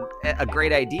on a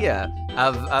great idea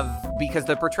of because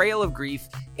the portrayal of grief,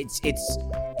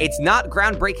 it's not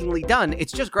groundbreakingly done.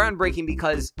 It's just groundbreaking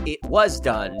because it was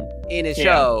done in a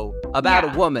show about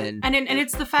a woman. And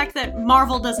it's the fact that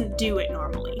Marvel doesn't do it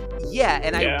normally. Yeah,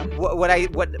 and what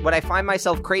I find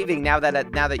myself craving now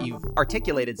that you've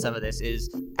articulated some of this is,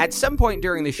 at some point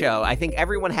during the show, I think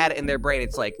everyone had it in their brain.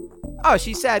 It's like, oh,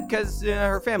 she's sad because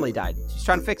her family died. She's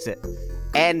trying to fix it.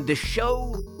 And the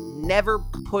show never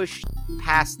pushed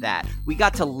past that. We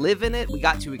got to live in it. We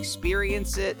got to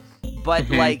experience it. But,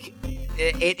 like,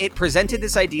 it presented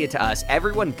this idea to us.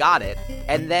 Everyone got it.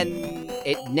 And then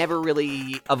it never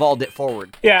really evolved it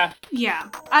forward. Yeah. Yeah.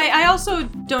 I also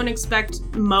don't expect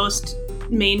most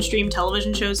mainstream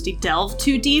television shows to delve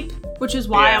too deep, which is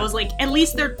why I was like, at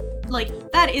least they're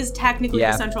like, that is technically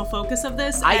the central focus of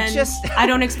this, and I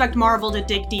don't expect Marvel to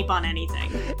dig deep on anything.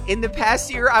 In the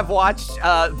past year, I've watched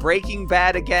Breaking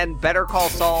Bad again, Better Call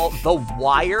Saul, The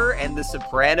Wire, and The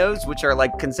Sopranos, which are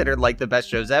like considered like the best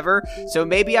shows ever. So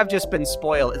maybe I've just been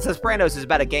spoiled. The Sopranos is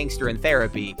about a gangster in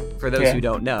therapy, for those who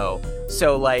don't know.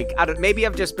 So like, maybe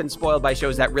I've just been spoiled by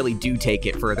shows that really do take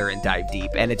it further and dive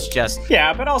deep, and it's just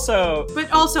but also,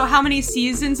 how many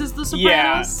seasons is The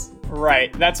Sopranos?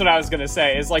 Right, that's what I was going to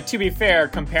say, is like, to be fair,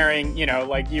 comparing, you know,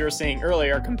 like you were saying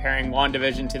earlier, comparing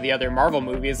WandaVision to the other Marvel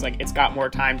movies, like, it's got more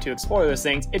time to explore those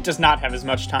things. It does not have as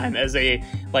much time as a,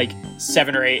 like,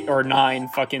 7 or 8 or 9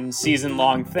 fucking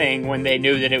season-long thing when they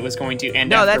knew that it was going to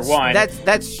end after one.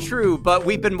 That's true, but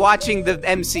we've been watching the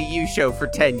MCU show for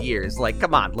 10 years. Like,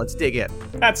 come on, let's dig in.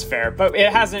 That's fair, but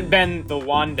it hasn't been the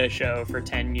Wanda show for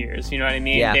 10 years, you know what I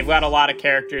mean? Yeah. They've got a lot of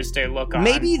characters to look on.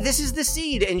 Maybe this is the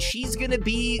seed, and she's gonna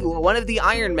be one of the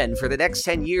Iron Men for the next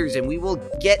 10 years, and we will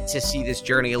get to see this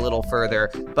journey a little further,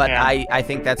 but I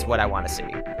think that's what I want to see.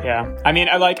 Yeah, I mean,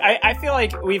 I feel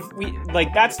like we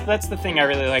that's the thing I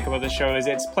really like about the show, is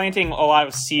it's planting a lot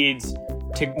of seeds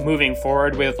to moving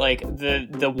forward with, like,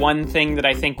 the one thing that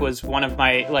I think was one of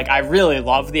my, like, I really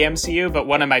love the MCU, but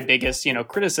one of my biggest, you know,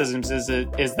 criticisms is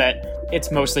that it's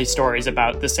mostly stories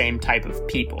about the same type of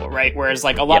people, right? Whereas,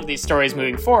 like, a lot of these stories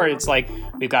moving forward, it's like,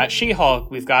 we've got She-Hulk,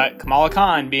 we've got Kamala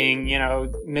Khan being, you know,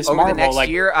 Miss Marvel. Over the next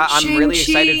year, I'm Shang-Chi. really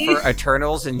excited for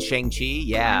Eternals and Shang-Chi,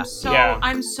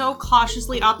 I'm so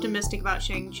cautiously optimistic about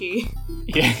Shang-Chi.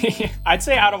 Yeah, I'd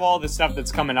say out of all the stuff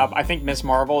that's coming up, I think Miss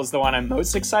Marvel is the one I'm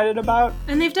most excited about.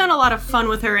 And they've done a lot of fun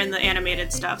with her in the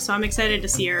animated stuff, so I'm excited to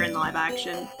see her in live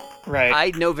action. Right.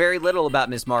 I know very little about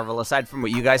Miss Marvel aside from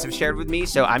what you guys have shared with me,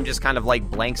 so I'm just kind of like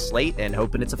blank slate and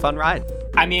hoping it's a fun ride.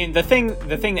 I mean, the thing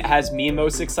that has me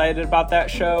most excited about that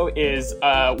show is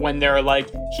when they're like,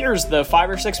 here's the 5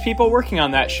 or 6 people working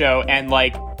on that show, and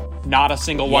like, not a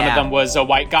single one of them was a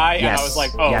white guy, and I was like,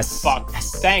 oh, fuck,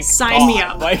 thanks, sign God. me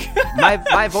up. Like,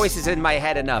 my voice is in my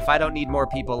head enough. I don't need more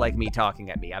people like me talking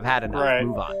at me. I've had enough. Right.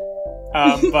 Move on.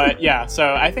 But yeah,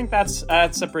 so I think that's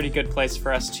a pretty good place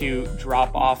for us to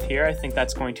drop off here. I think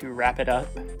that's going to wrap it up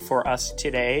for us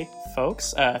today,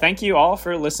 folks. Thank you all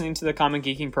for listening to the Common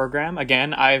Geeking program.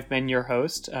 Again, I've been your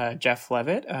host, Jeff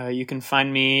Levitt. You can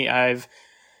find me, I've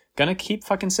gonna keep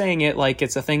fucking saying it like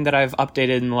it's a thing that I've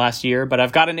updated in the last year, but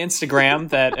I've got an Instagram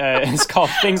that is called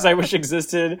Things I Wish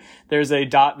Existed. There's a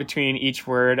dot between each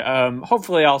word.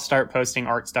 Hopefully I'll start posting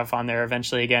art stuff on there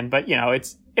eventually again, but you know,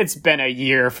 it's been a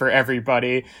year for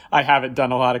everybody. I haven't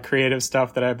done a lot of creative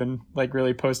stuff that I've been like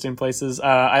really posting places.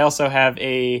 I also have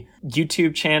a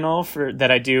YouTube channel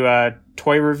that I do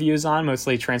toy reviews on,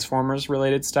 mostly Transformers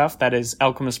related stuff. That is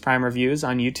Alchemist Prime Reviews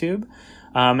on YouTube.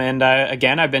 And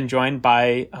again, I've been joined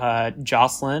by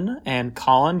Jocelyn and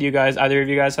Colin. Do either of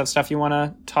you guys have stuff you want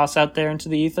to toss out there into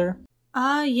the ether?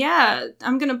 Yeah,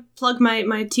 I'm gonna plug my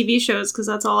TV shows because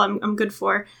that's all I'm good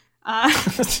for.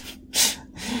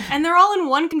 And they're all in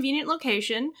one convenient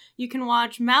location. You can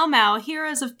watch Mao Mao,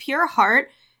 Heroes of Pure Heart,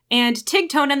 and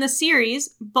Tigtone and the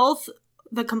series. Both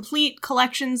the complete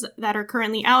collections that are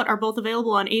currently out are both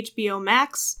available on HBO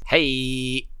Max.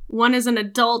 Hey. One is an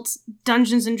adult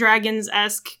Dungeons &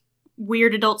 Dragons-esque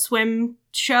weird Adult Swim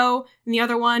show, and the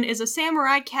other one is a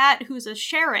samurai cat who's a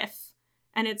sheriff,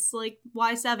 and it's like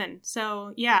Y7,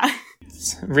 so yeah.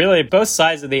 It's really both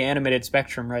sides of the animated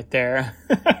spectrum right there.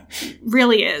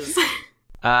 Really is.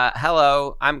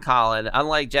 Hello, I'm Colin.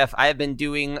 Unlike Jeff, I have been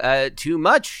doing too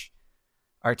much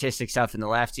artistic stuff in the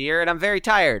last year, and I'm very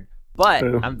tired. But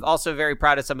I'm also very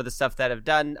proud of some of the stuff that I've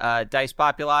done. Dice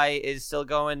Populi is still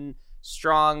going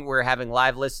strong. We're having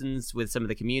live listens with some of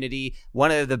the community.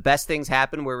 One of the best things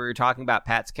happened where we were talking about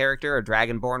Pat's character, a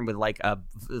Dragonborn with like a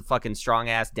fucking strong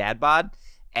ass dad bod,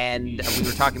 and we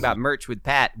were talking about merch with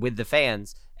Pat with the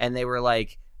fans, and they were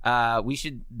like, we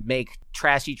should make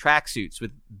trashy tracksuits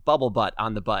with bubble butt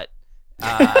on the butt.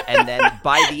 And then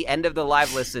by the end of the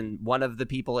live listen, one of the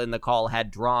people in the call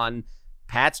had drawn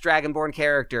Pat's Dragonborn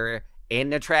character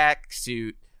in a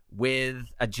tracksuit with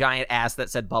a giant ass that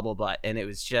said bubble butt, and it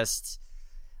was just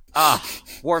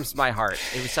warms my heart.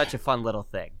 It was such a fun little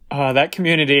thing. That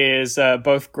community is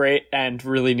both great and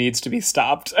really needs to be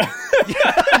stopped.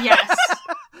 Yes.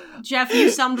 Jeff, you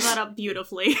summed that up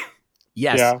beautifully.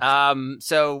 Yes. Yeah.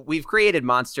 So we've created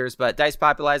monsters, but Dice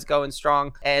Populi is going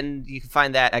strong, and you can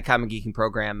find that at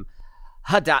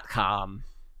commongeekingprogram.com.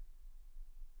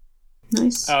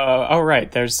 Nice. Oh, right.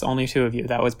 There's only two of you.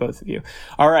 That was both of you.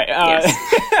 All right.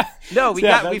 Yes. No,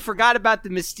 we forgot about the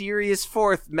mysterious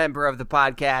fourth member of the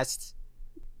podcast,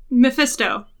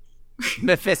 Mephisto.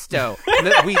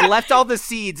 We left all the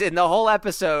seeds in the whole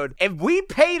episode, and we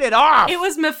paid it off. It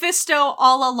was Mephisto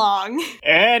all along.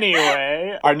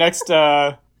 Anyway, our next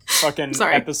episode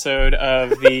of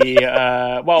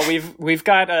the we've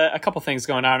got a couple things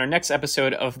going on. Our next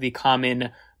episode of the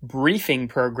Common Briefing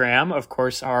program, of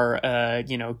course, our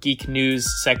geek news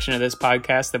section of this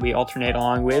podcast that we alternate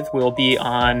along with, will be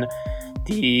on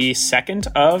the 2nd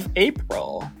of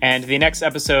April. And the next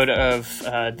episode of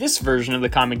this version of the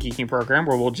Common Geeking program,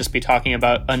 where we'll just be talking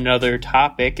about another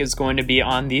topic, is going to be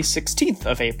on the 16th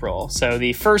of April. So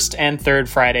the first and third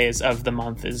Fridays of the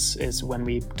month is when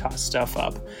we toss stuff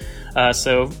up.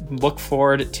 So look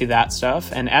forward to that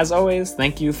stuff. And as always,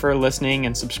 thank you for listening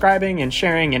and subscribing and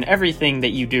sharing and everything that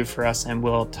you do for us. And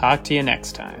we'll talk to you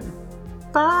next time.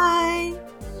 Bye.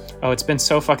 Oh, it's been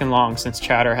so fucking long since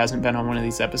Chowder hasn't been on one of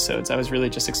these episodes. I was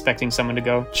really just expecting someone to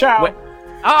go, ciao. What?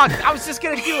 Oh, I was just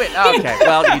going to do it. Okay,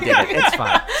 well, you did it. It's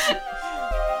fine.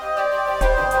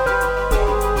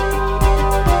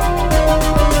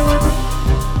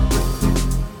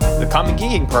 The Common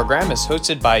Geeking program is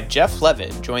hosted by Jeff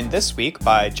Levitt, joined this week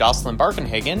by Jocelyn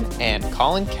Barkenhagen and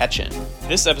Colin Ketchen.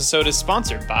 This episode is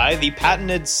sponsored by the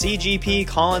patented CGP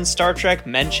Colin Star Trek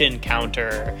mention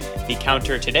counter. The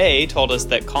counter today told us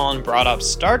that Colin brought up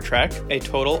Star Trek a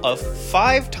total of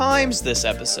 5 times this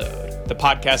episode. The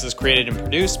podcast is created and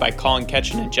produced by Colin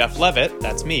Ketchen and Jeff Levitt,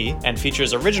 that's me, and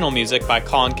features original music by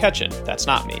Colin Ketchen, that's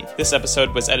not me. This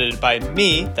episode was edited by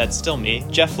me, that's still me,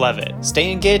 Jeff Levitt. Stay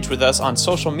engaged with us on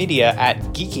social media at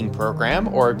Geeking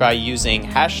Program or by using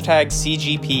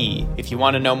 #CGP. If you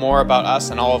want to know more about us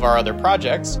and all of our other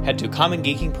projects, head to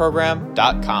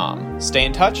commongeekingprogram.com. Stay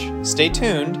in touch, stay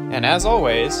tuned, and as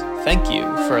always, thank you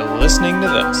for listening to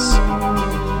this.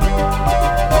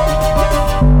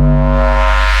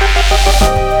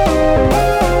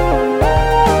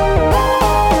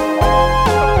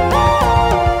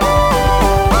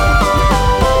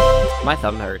 My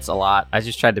thumb hurts a lot. I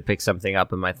just tried to pick something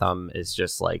up, and my thumb is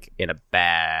just like in a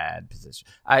bad position.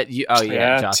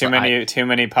 Jocelyn, too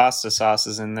many pasta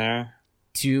sauces in there.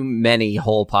 Too many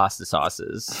whole pasta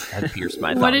sauces have pierced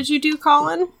my thumb. What did you do,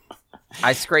 Colin?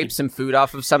 I scraped some food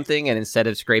off of something, and instead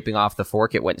of scraping off the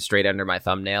fork, it went straight under my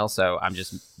thumbnail. So I'm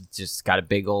just got a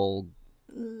big old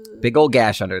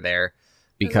gash under there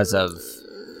because of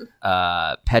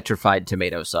petrified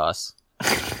tomato sauce.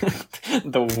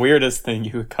 The weirdest thing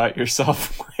you cut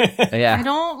yourself with. Yeah. I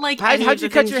don't like. How'd you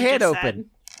cut your hand open?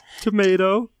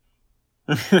 Tomato.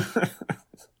 That's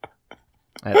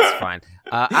fine.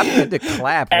 I'm good to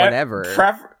clap whenever.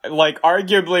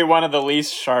 Arguably one of the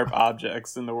least sharp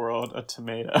objects in the world, a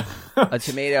tomato. A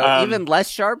tomato, even less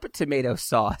sharp, tomato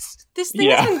sauce. This thing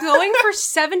has been going for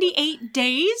 78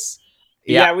 days?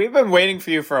 Yeah, we've been waiting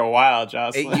for you for a while,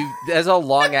 Jocelyn. That's a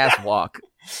long-ass walk.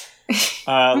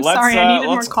 I'm sorry, I needed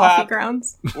more coffee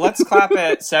grounds. Let's clap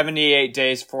at 78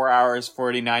 days, 4 hours,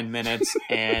 49 minutes,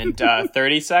 and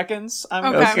 30 seconds.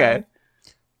 Okay.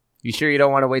 You sure you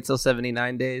don't want to wait till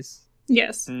 79 days?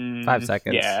 Yes. 5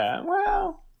 seconds. Yeah,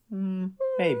 well,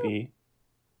 maybe.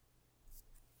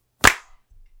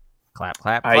 Clap,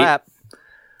 clap, clap.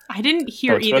 I didn't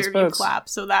hear either of you clap,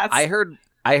 so that's... I heard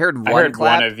one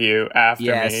clap. One of you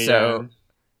after me. So...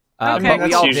 But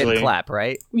we all did clap,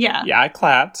 right? Yeah. Yeah, I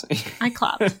clapped. I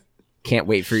clapped. Can't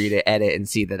wait for you to edit and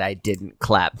see that I didn't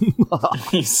clap.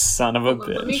 You son of a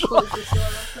bitch. Let me close this door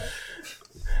real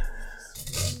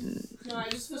quick. No, I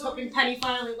just was hoping Penny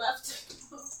finally left.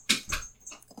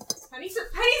 Penny's still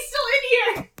in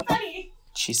here! Penny!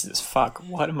 Jesus, fuck.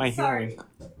 What am I hearing?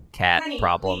 Cat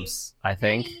problems, leave. I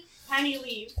think. Penny,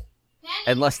 leave.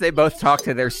 Unless they both talk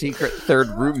to their secret third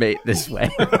roommate this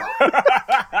way.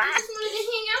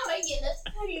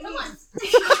 Come on.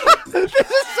 This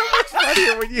is so much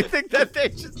funnier when you think that they're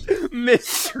just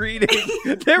mistreating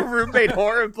their roommate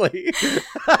horribly.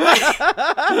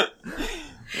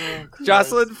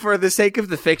 Jocelyn, for the sake of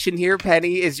the fiction here,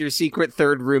 Penny is your secret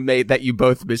third roommate that you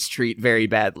both mistreat very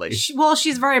badly. Well,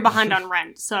 she's very behind on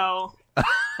rent, so...